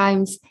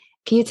 Sometimes,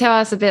 can you tell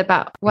us a bit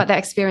about what that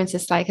experience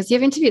is like? Because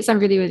you've interviewed some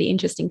really, really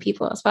interesting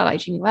people as well,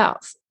 like Jimmy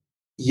Wales.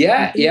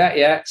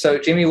 Yeah. So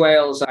Jimmy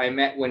Wales, I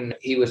met when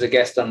he was a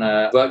guest on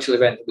a virtual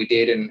event that we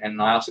did,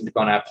 and I asked him to be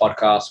on our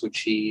podcast, which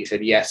he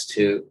said yes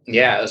to.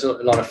 Yeah, it was a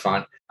lot of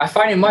fun. I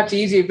find it much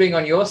easier being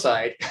on your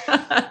side.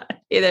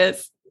 It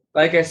is.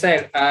 Like I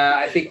said,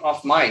 I think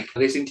off mic,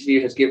 this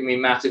interview has given me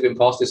massive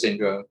imposter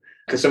syndrome.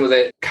 Because some of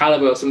the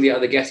caliber of some of the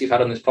other guests you've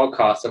had on this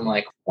podcast, I'm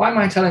like, why am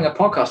I telling a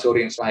podcast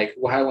audience like,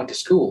 well, I went to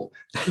school?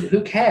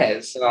 Who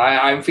cares? So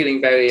I'm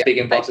feeling very big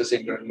imposter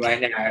syndrome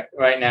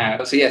right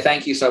now. So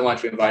thank you so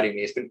much for inviting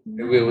me. It's been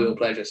a real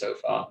pleasure so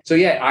far. So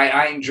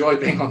I enjoy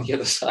being on the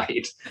other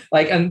side.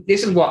 And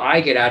this is what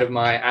I get out of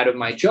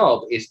my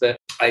job is that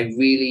I'm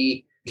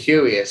really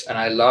curious and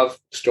I love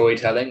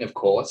storytelling, of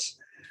course.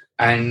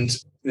 And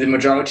the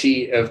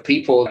majority of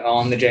people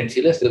on the Gen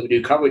T list that we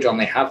do coverage on,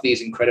 they have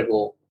these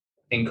incredible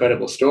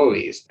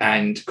stories,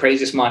 and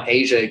Crazy Smart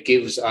Asia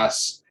gives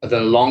us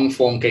the long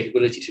form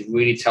capability to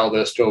really tell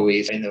those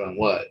stories in their own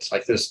words.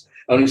 Like there's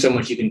only so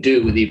much you can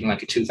do with even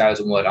like a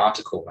 2,000 word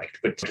article,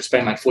 but to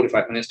spend like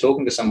 45 minutes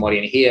talking to somebody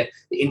and hear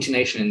the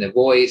intonation in their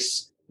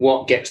voice,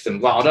 what gets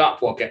them riled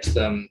up, what gets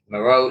them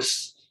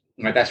morose,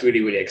 like that's really,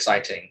 really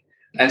exciting.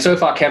 And so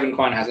far, Kevin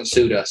Kwan hasn't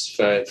sued us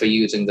for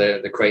using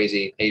the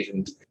Crazy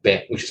Asian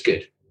bit, which is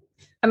good.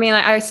 I mean,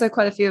 I saw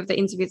quite a few of the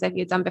interviews that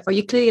you've done before.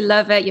 You clearly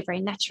love it. You're very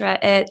natural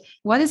at it.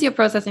 What is your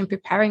process in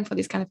preparing for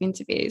these kind of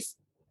interviews?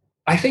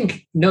 I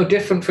think no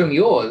different from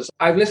yours.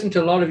 I've listened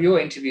to a lot of your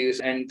interviews,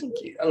 and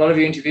a lot of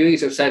your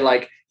interviewees have said,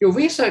 like, your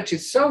research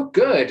is so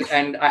good.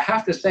 And I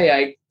have to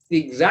say,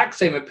 the exact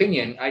same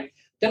opinion. I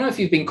don't know if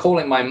you've been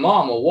calling my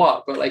mom or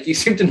what, but like you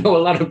seem to know a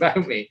lot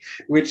about me,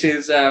 which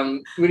is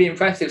really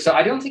impressive. So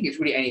I don't think it's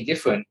really any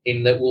different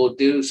in that we'll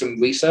do some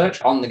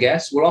research on the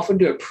guests. We'll often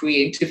do a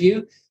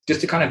pre-interview just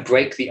to kind of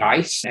break the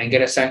ice and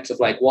get a sense of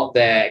like what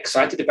they're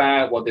excited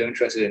about, what they're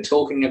interested in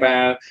talking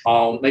about.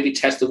 I'll maybe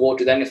test the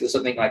water then if there's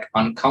something like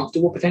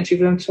uncomfortable potentially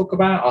for them to talk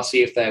about. I'll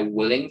see if they're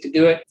willing to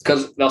do it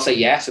because they'll say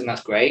yes, and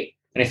that's great.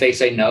 And if they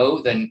say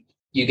no, then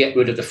you get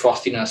rid of the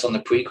frostiness on the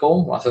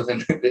pre-call rather than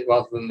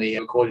the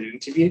recorded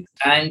interview.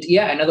 And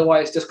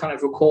otherwise just kind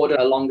of record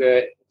a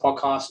longer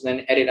podcast and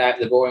then edit out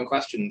the boring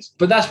questions.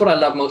 But that's what I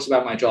love most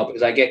about my job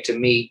is I get to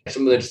meet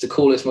some of the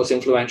coolest, most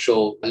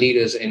influential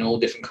leaders in all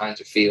different kinds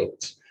of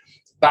fields.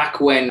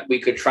 Back when we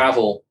could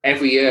travel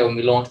every year when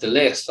we launched the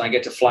list, I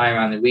get to fly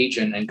around the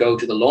region and go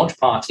to the launch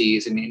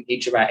parties in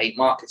each of our 8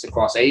 markets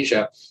across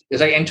Asia.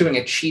 It's like entering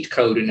a cheat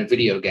code in a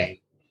video game.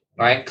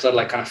 Right? Because I'd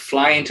like kind of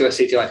fly into a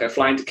city, like I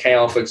fly into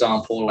KL, for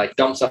example, like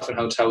dump stuff in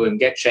a hotel room,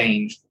 get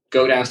changed,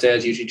 go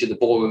downstairs, usually to the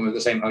ballroom of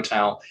the same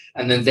hotel.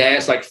 And then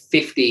there's like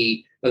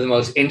 50 of the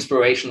most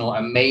inspirational,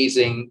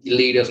 amazing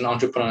leaders and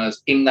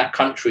entrepreneurs in that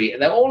country.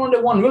 And they're all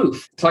under one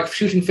roof. It's like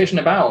shooting fish in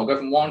a barrel, go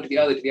from one to the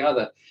other to the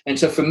other. And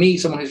so for me,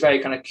 someone who's very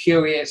kind of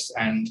curious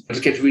and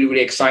just gets really,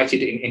 really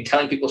excited in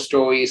telling people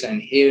stories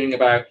and hearing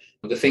about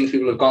the things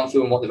people have gone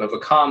through and what they've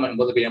overcome and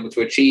what they've been able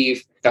to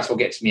achieve, that's what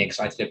gets me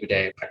excited every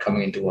day by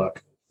coming into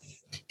work.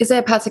 Is there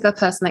a particular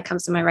person that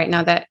comes to mind right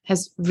now that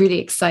has really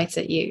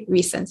excited you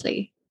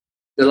recently?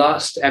 The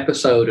last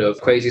episode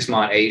of Crazy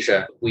Smart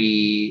Asia,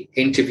 we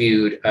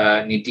interviewed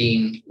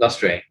Nadine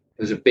Lustre,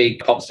 who's a big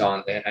pop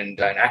star and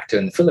an actor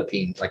in the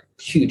Philippines, like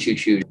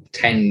huge,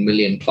 10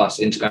 million plus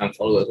Instagram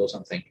followers or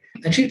something.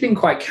 And she's been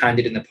quite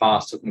candid in the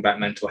past talking about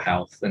mental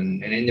health.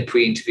 And in the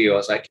pre-interview, I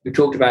was like, we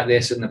talked about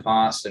this in the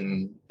past.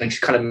 And then she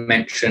kind of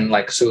mentioned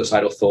like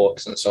suicidal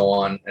thoughts and so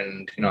on.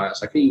 And, I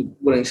was like, are you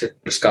willing to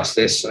discuss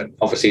this? And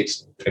obviously,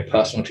 it's very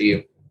personal to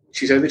you.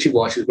 She said that she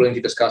was willing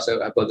to discuss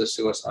her brother's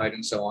suicide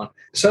and so on.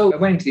 So I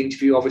went into the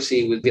interview,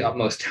 obviously, with the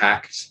utmost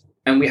tact.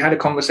 And we had a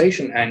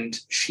conversation. And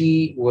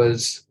she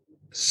was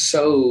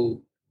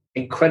so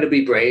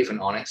incredibly brave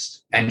and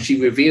honest. And she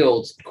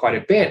revealed quite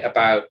a bit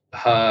about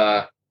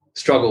her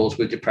struggles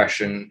with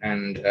depression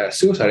and a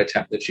suicide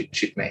attempt that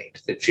she'd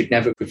made that she'd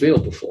never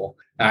revealed before.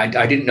 I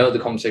didn't know the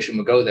conversation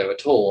would go there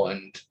at all.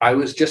 And I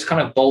was just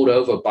kind of bowled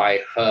over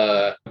by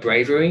her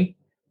bravery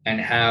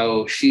and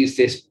how she's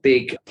this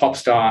big pop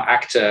star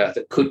actor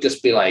that could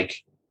just be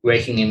like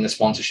raking in the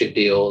sponsorship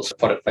deals,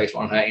 product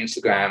placement on her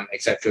Instagram,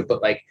 etc.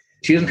 But like,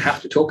 she doesn't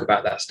have to talk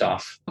about that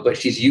stuff, but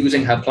she's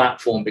using her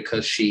platform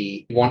because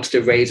she wants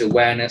to raise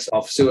awareness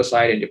of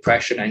suicide and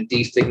depression and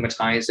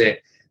destigmatize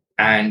it.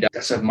 And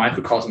that's a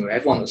microcosm of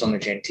everyone that's on the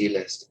GenT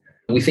list.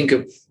 We think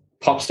of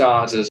pop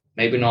stars as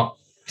maybe not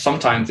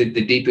sometimes the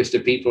deepest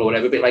of people or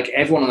whatever, but like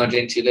everyone on the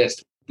GenT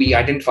list, we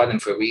identify them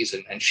for a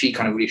reason. And she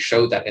kind of really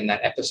showed that in that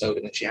episode,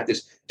 and that she had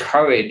this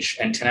courage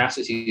and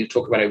tenacity to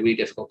talk about a really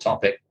difficult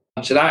topic.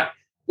 So that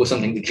was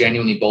something that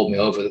genuinely bowled me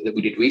over that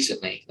we did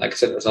recently. Like I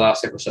said, it was the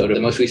last episode of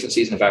the most recent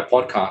season of our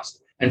podcast.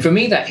 And for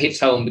me, that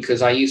hits home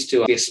because I used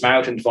to be a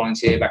Samaritan's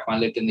volunteer back when I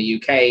lived in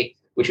the UK,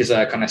 which is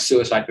a kind of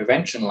suicide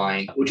prevention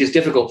line, which is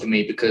difficult for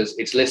me because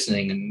it's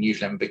listening and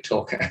usually I'm a big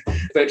talker.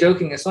 But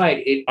joking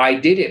aside, I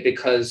did it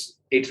because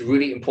it's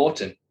really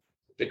important,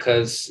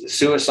 because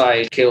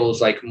suicide kills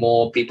like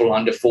more people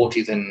under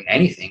 40 than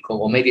anything,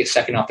 or maybe it's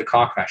second after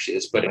car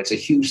crashes, but it's a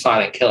huge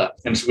silent killer.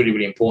 And it's really,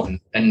 really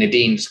important. And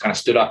Nadine just kind of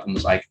stood up and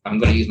was like, I'm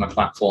going to use my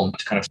platform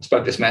to kind of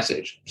spread this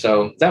message.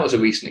 So that was a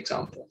recent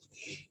example.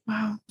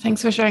 Wow.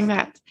 Thanks for sharing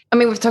that. I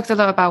mean, we've talked a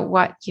lot about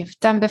what you've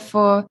done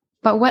before,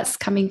 but what's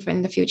coming for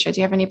in the future?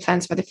 Do you have any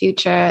plans for the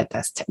future?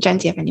 Does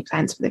GenT have any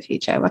plans for the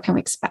future? What can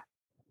we expect?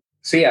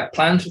 So yeah,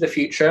 plans for the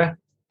future,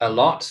 a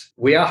lot.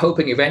 We are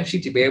hoping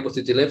eventually to be able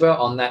to deliver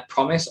on that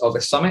promise of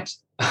a summit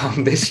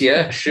this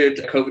year, should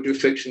COVID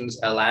restrictions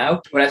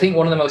allow. But I think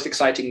one of the most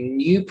exciting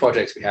new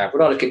projects we have, we're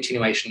not a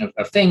continuation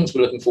of things.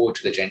 We're looking forward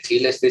to the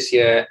GenT list this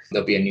year.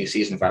 There'll be a new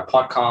season of our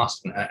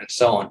podcast and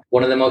so on.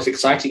 One of the most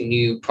exciting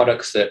new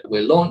products that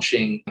we're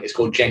launching is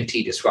called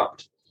GenT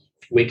Disrupt,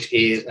 which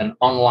is an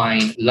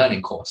online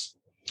learning course.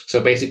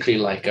 So basically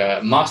like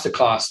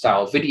masterclass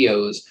style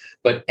videos,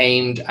 but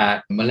aimed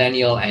at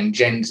millennial and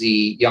Gen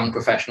Z young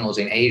professionals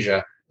in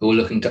Asia who are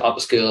looking to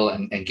upskill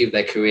and give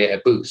their career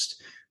a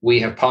boost. We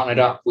have partnered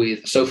up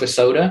with Sofa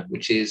Soda,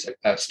 which is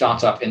a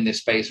startup in this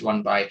space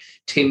run by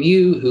Tim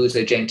Yu, who's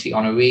a GenT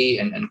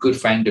honoree and good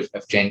friend of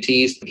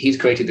GenT's. He's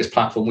created this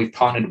platform. We've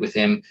partnered with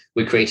him.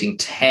 We're creating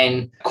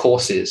 10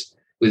 courses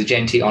with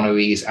GenT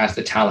honorees as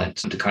the talent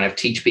to kind of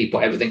teach people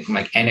everything from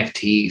like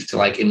NFTs to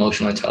like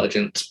emotional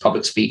intelligence,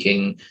 public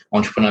speaking,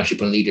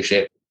 entrepreneurship and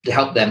leadership, to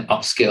help them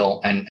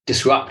upskill and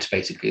disrupt,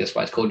 basically. That's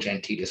why it's called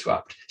GenT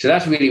Disrupt. So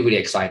that's really, really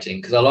exciting,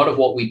 because a lot of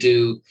what we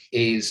do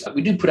is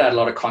we do put out a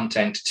lot of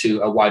content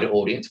to a wider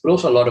audience, but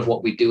also a lot of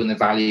what we do and the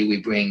value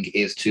we bring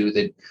is to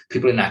the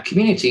people in that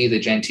community, the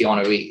GenT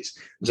honorees.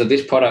 So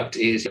this product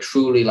is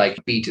truly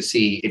like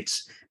B2C.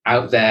 It's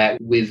out there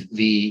with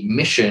the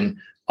mission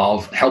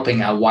of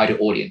helping our wider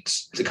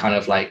audience to kind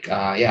of like,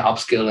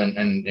 upskill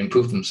and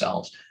improve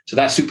themselves. So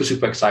that's super,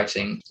 super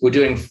exciting. We're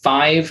doing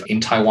 5 in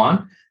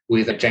Taiwan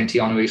with a GenT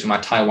honorees from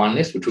our Taiwan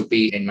list, which will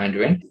be in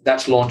Mandarin.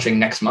 That's launching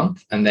next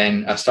month. And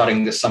then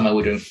starting this summer,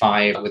 we're doing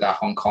 5 with our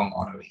Hong Kong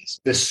honorees.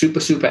 They're super,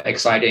 super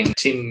exciting.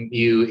 Tim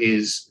Yu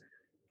is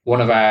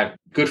one of our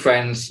good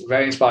friends,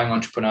 very inspiring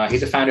entrepreneur.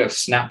 He's the founder of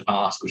Snap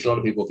Ask, which a lot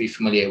of people will be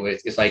familiar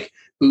with. It's like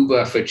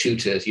Uber for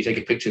tutors. You take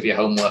a picture of your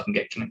homework and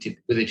get connected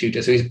with a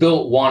tutor. So he's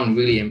built one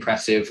really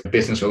impressive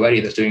business already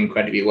that's doing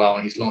incredibly well.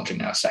 And he's launching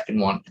now a second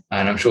one.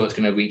 And I'm sure it's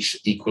going to reach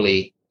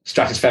equally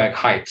stratospheric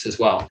heights as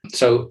well.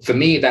 So for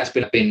me, that's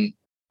been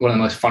one of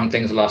the most fun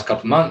things the last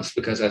couple of months,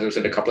 because as I've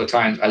said a couple of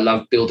times, I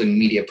love building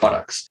media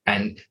products.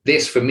 And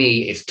this for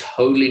me is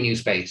totally new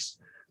space.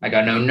 Like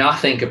I know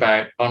nothing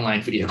about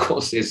online video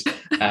courses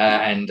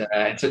and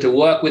so to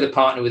work with a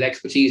partner with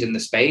expertise in the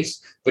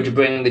space, but to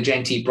bring the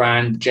GenT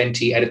brand,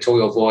 GenT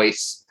editorial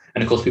voice,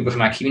 and of course people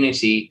from our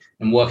community,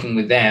 and working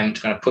with them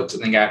to kind of put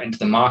something out into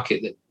the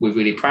market that we're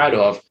really proud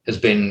of, has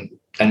been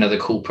another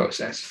cool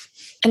process.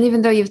 And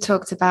even though you've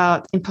talked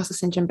about imposter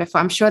syndrome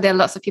before, I'm sure there are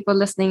lots of people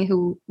listening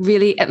who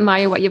really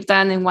admire what you've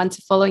done and want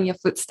to follow in your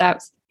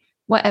footsteps.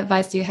 What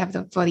advice do you have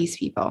for these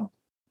people?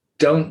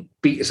 Don't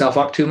beat yourself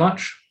up too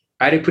much.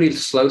 I had a pretty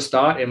slow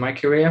start in my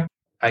career.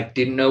 I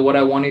didn't know what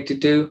I wanted to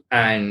do.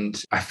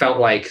 And I felt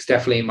like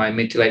definitely in my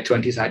mid to late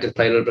 20s, I had to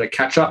play a little bit of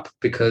catch up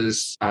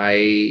because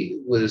I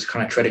was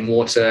kind of treading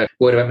water,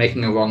 worried about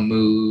making a wrong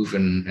move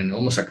and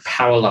almost like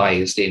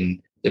paralyzed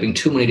in living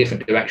too many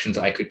different directions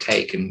that I could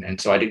take.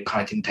 And so I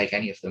didn't take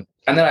any of them.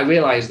 And then I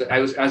realized that I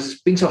was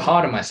being so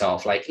hard on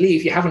myself, like, Lee,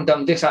 if you haven't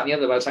done this, that, and the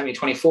other by the time you're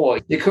 24,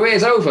 your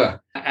career's over.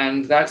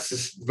 And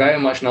that's very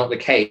much not the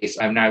case.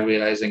 I'm now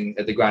realizing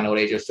at the grand old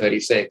age of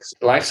 36,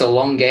 life's a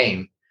long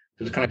game.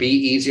 So just kind of be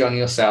easy on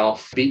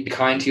yourself, be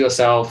kind to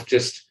yourself,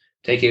 just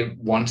take it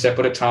one step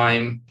at a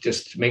time.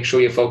 Just make sure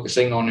you're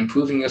focusing on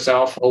improving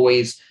yourself,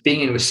 always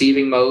being in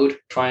receiving mode,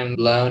 try and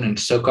learn and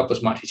soak up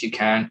as much as you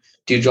can.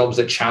 Do jobs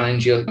that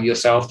challenge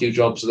yourself, do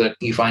jobs that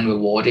you find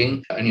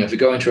rewarding. And if you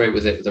go into it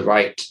with the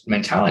right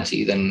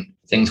mentality, then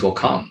things will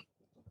come.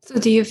 So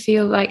do you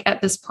feel like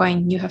at this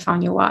point you have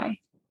found your why?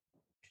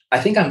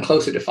 I think I'm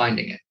closer to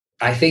finding it.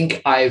 I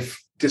think I've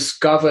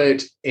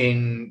discovered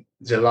in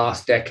the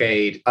last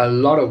decade a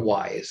lot of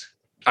whys.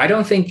 I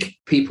don't think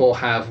people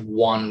have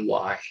one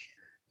why.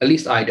 At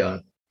least I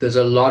don't. There's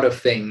a lot of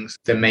things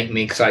that make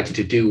me excited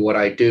to do what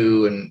I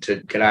do and to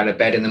get out of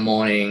bed in the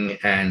morning.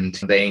 And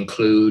they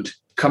include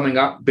coming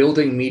up,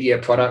 building media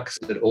products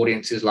that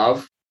audiences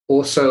love.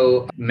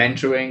 Also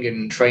mentoring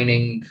and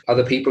training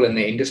other people in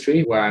the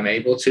industry where I'm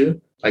able to.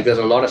 Like there's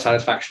a lot of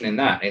satisfaction in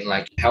that, in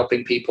like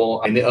helping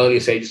people in the early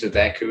stages of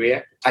their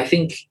career. I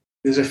think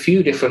there's a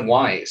few different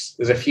whys.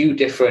 There's a few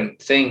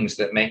different things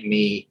that make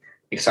me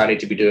excited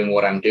to be doing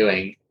what I'm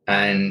doing.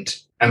 And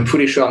I'm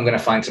pretty sure I'm going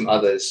to find some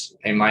others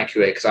in my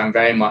career because I'm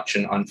very much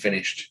an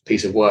unfinished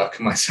piece of work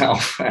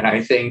myself. And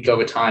I think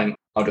over time,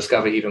 I'll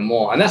discover even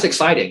more. And that's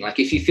exciting. Like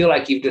if you feel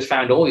like you've just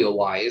found all your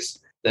whys,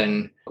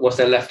 then what's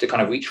there left to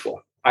kind of reach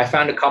for? I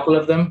found a couple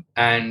of them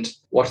and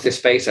watch this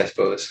space, I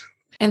suppose.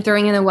 And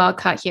throwing in a wild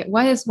card here,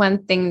 what is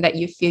one thing that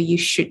you feel you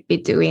should be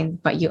doing,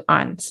 but you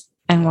aren't,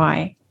 and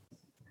why?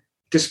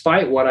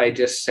 Despite what I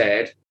just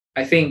said,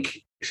 I think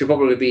I should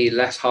probably be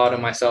less hard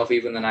on myself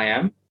even than I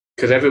am,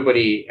 because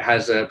everybody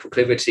has a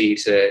proclivity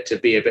to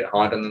be a bit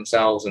hard on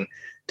themselves and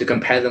to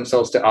compare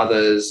themselves to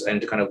others and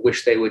to kind of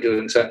wish they were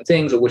doing certain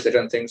things or wish they'd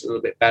done things a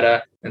little bit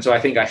better. And so I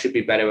think I should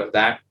be better at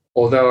that.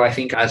 Although I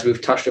think, as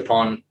we've touched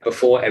upon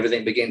before,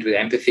 everything begins with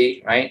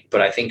empathy, right?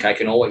 But I think you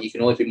can always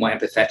be more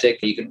empathetic.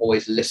 You can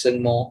always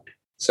listen more.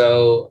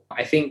 So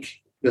I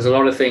think there's a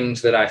lot of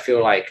things that I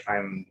feel like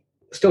I'm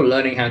still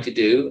learning how to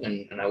do,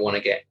 and I want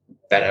to get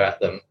better at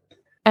them.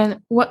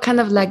 And what kind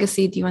of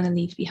legacy do you want to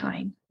leave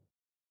behind?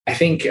 I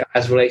think,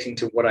 as relating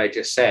to what I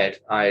just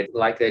said, I'd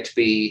like there to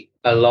be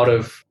a lot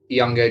of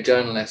younger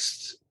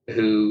journalists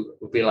who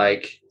would be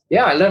like,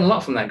 yeah, I learned a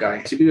lot from that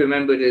guy. To be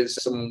remembered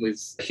as someone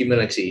with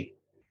humility.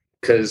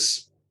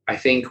 Because I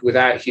think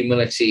without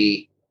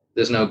humility,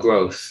 there's no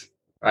growth,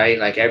 right?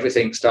 Like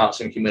everything starts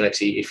from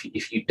humility.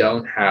 If you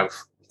don't have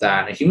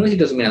that, and humility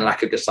doesn't mean a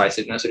lack of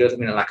decisiveness. It doesn't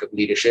mean a lack of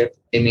leadership.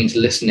 It means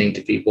listening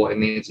to people. It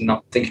means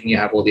not thinking you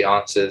have all the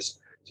answers.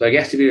 So I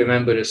guess to be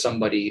remembered as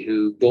somebody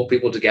who brought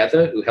people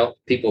together, who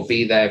helped people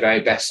be their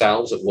very best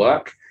selves at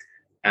work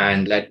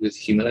and led with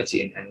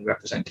humility and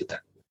represented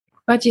that.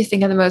 What do you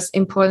think are the most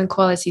important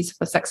qualities of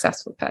a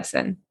successful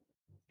person?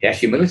 Yeah,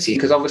 humility.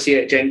 Because obviously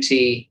at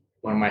Gen-T,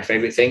 one of my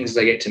favorite things is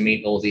I get to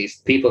meet all these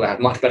people that have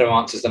much better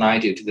answers than I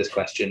do to this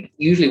question.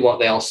 Usually what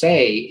they'll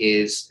say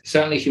is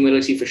certainly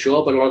humility for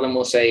sure, but a lot of them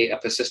will say a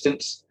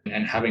persistence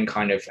and having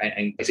kind of,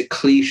 and it's a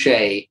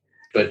cliche,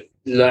 but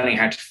learning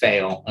how to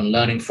fail and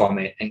learning from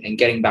it and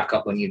getting back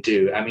up when you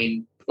do. I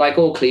mean, like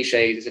all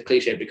cliches, it's a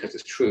cliche because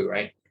it's true,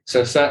 right?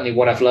 So certainly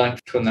what I've learned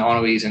from the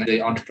honorees and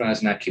the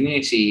entrepreneurs in our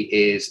community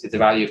is the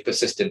value of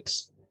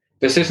persistence.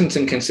 Persistence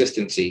and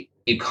consistency.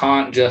 You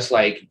can't just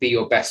like be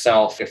your best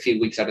self a few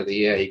weeks out of the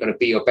year. You've got to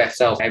be your best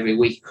self every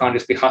week. You can't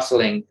just be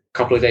hustling a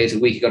couple of days a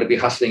week. You've got to be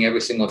hustling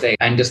every single day.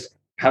 And just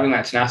having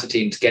that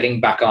tenacity and just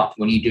getting back up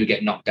when you do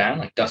get knocked down,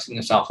 like dusting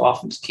yourself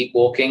off and just keep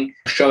walking.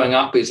 Showing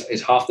up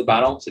is half the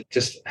battle. So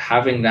just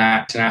having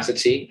that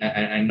tenacity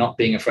and not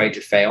being afraid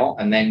to fail,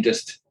 and then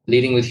just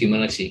leading with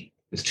humility.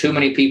 There's too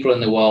many people in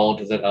the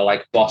world that are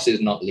like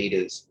bosses, not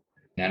leaders.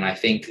 And I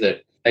think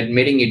that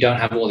admitting you don't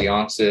have all the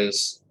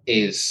answers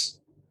is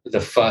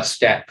the first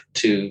step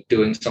to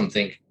doing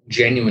something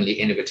genuinely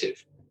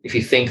innovative. If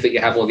you think that you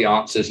have all the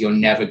answers, you're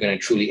never going to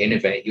truly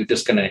innovate. You're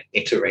just going to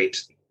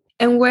iterate.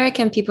 And where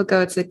can people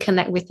go to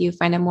connect with you,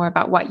 find out more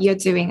about what you're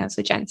doing as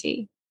a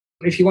Gen-T?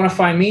 If you want to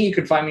find me, you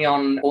can find me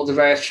on all the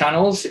various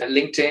channels,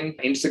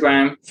 LinkedIn,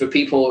 Instagram. For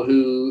people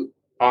who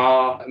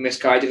are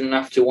misguided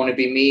enough to want to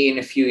be me in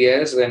a few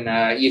years,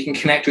 then you can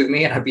connect with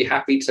me and I'd be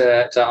happy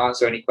to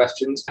answer any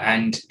questions.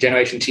 And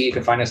Generation T, you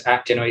can find us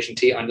at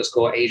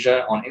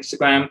GenerationT_Asia on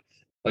Instagram.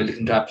 Or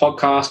listen to our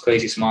podcast,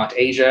 Crazy Smart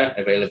Asia,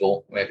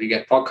 available wherever you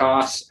get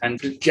podcasts.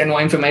 And for general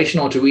information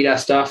or to read our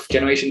stuff,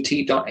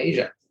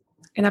 GenerationT.Asia.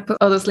 And I'll put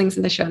all those links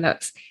in the show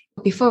notes.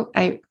 Before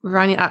I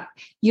run it up,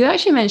 you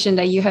actually mentioned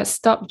that you had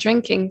stopped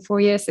drinking 4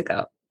 years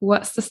ago.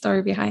 What's the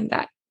story behind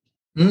that?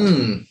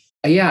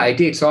 Yeah, I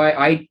did. So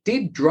I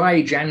did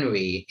dry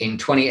January in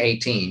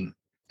 2018,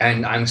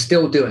 and I'm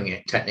still doing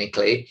it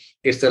technically.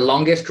 It's the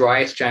longest,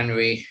 driest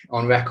January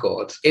on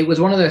record. It was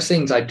one of those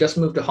things. I just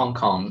moved to Hong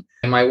Kong,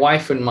 and my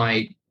wife and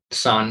my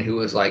son, who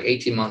was like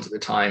 18 months at the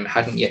time,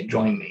 hadn't yet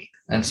joined me.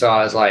 And so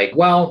I was like,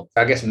 well,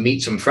 I guess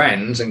meet some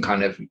friends and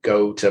kind of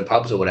go to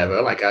pubs or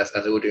whatever, like as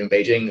I would do in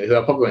Beijing, who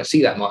I probably won't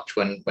see that much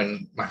when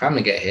my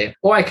family get here.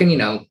 Or I can,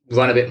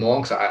 run a bit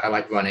more because I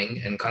like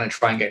running and kind of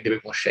try and get into a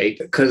bit more shape.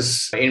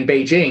 Because in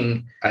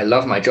Beijing, I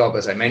love my job,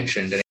 as I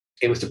mentioned, and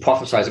it was to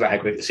prophesize about how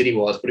great the city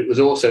was, but it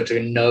was also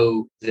to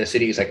know the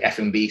city's like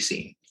F&B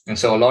scene. And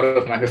so a lot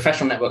of my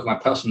professional network and my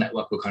personal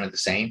network were kind of the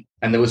same.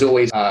 And there was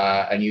always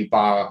a new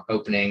bar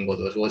opening, or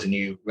there was always a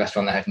new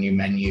restaurant that had a new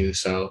menu.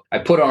 So I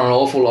put on an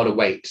awful lot of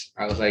weight.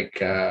 I was like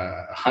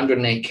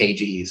 108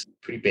 kgs,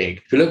 pretty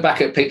big. If you look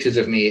back at pictures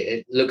of me,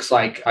 it looks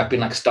like I've been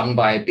like stung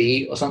by a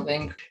bee or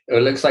something.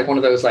 It looks like one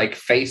of those like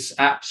face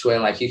apps where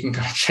like you can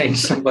kind of change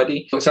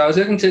somebody. So I was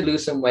looking to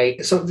lose some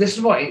weight. So this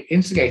is what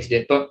instigated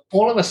it. But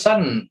all of a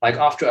sudden, like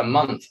after a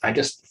month, I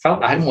just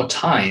felt I had more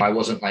time. I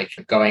wasn't like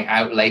going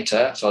out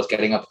later. So I was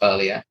getting up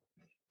earlier.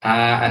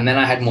 And then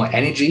I had more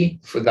energy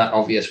for that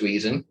obvious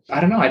reason.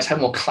 I don't know. I just had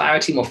more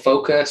clarity, more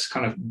focus,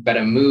 kind of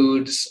better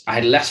moods. I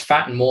had less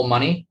fat and more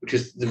money, which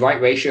is the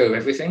right ratio of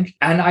everything.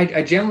 And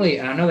I generally,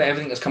 and I know that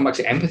everything has come back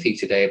to empathy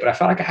today, but I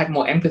felt like I had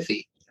more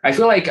empathy. I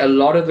feel like a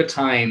lot of the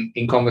time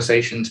in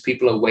conversations,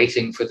 people are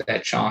waiting for their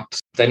chance.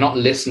 They're not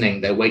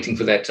listening. They're waiting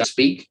for their turn to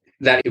speak.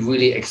 That it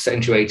really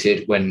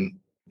accentuated when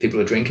people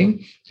are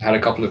drinking. I had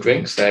a couple of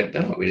drinks. They're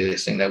not really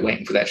listening. They're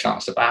waiting for their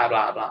chance to blah,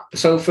 blah, blah.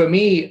 So for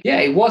me, yeah,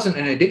 it wasn't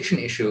an addiction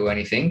issue or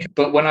anything.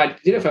 But when I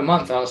did it for a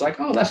month, I was like,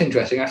 oh, that's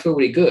interesting. I feel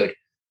really good.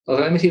 I was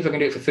like, let me see if I can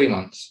do it for 3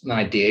 months. And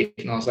I did.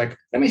 And I was like,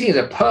 let me see as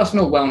a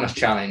personal wellness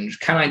challenge.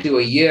 Can I do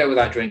a year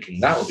without drinking?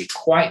 That would be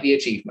quite the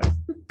achievement.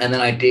 And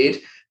then I did.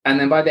 And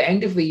then by the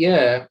end of the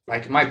year,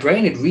 like my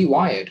brain had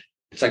rewired.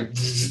 It's like,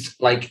 zzz,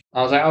 like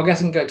I was like, I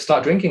guess I'm going to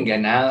start drinking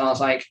again now. And I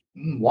was like,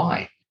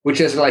 why? Which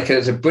is like,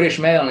 as a British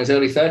male in his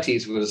early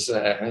 30s, was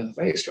a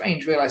very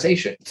strange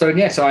realization. So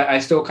yeah, so I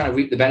still kind of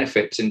reap the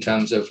benefits in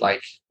terms of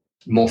like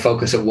more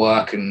focus at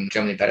work and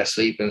generally better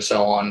sleep and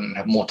so on, and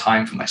have more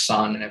time for my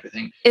son and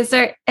everything. Is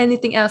there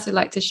anything else you'd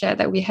like to share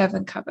that we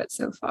haven't covered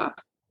so far?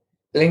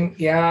 I think,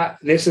 yeah,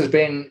 this has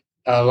been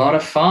a lot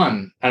of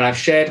fun. And I've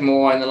shared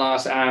more in the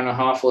last hour and a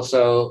half or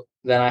so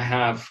than I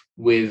have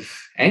with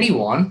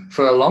anyone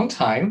for a long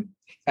time.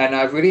 And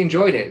I've really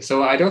enjoyed it.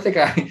 So I don't think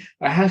I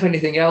have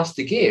anything else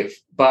to give.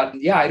 But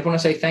yeah, I want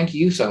to say thank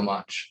you so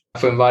much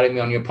for inviting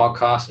me on your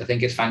podcast. I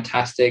think it's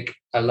fantastic.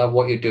 I love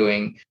what you're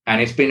doing.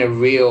 And it's been a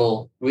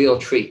real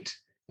treat,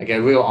 like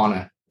a real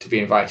honor to be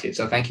invited.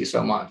 So thank you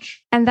so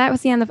much. And that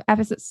was the end of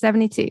episode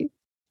 72.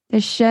 The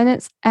show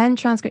notes and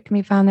transcript can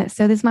be found at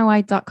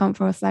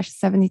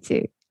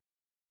sothismywhy.com/72.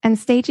 And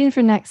stay tuned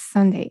for next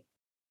Sunday,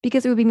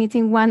 because we'll be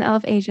meeting one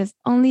of Asia's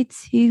only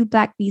 2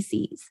 Black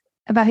VCs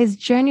about his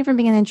journey from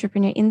being an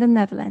entrepreneur in the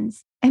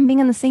Netherlands and being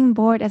on the same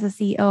board as the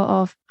CEO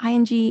of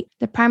ING,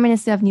 the Prime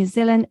Minister of New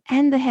Zealand,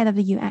 and the head of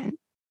the UN,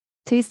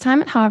 to his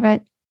time at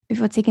Harvard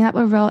before taking up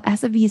a role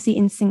as a VC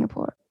in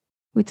Singapore.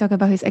 We talk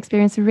about his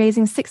experience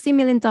raising $60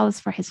 million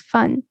for his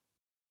fund,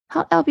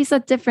 how LPs are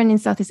different in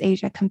Southeast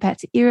Asia compared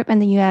to Europe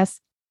and the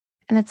US,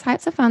 and the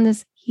types of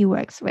founders he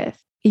works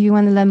with. If you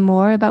want to learn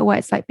more about what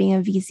it's like being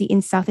a VC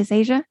in Southeast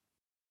Asia,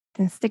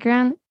 then stick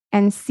around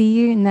and see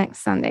you next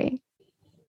Sunday.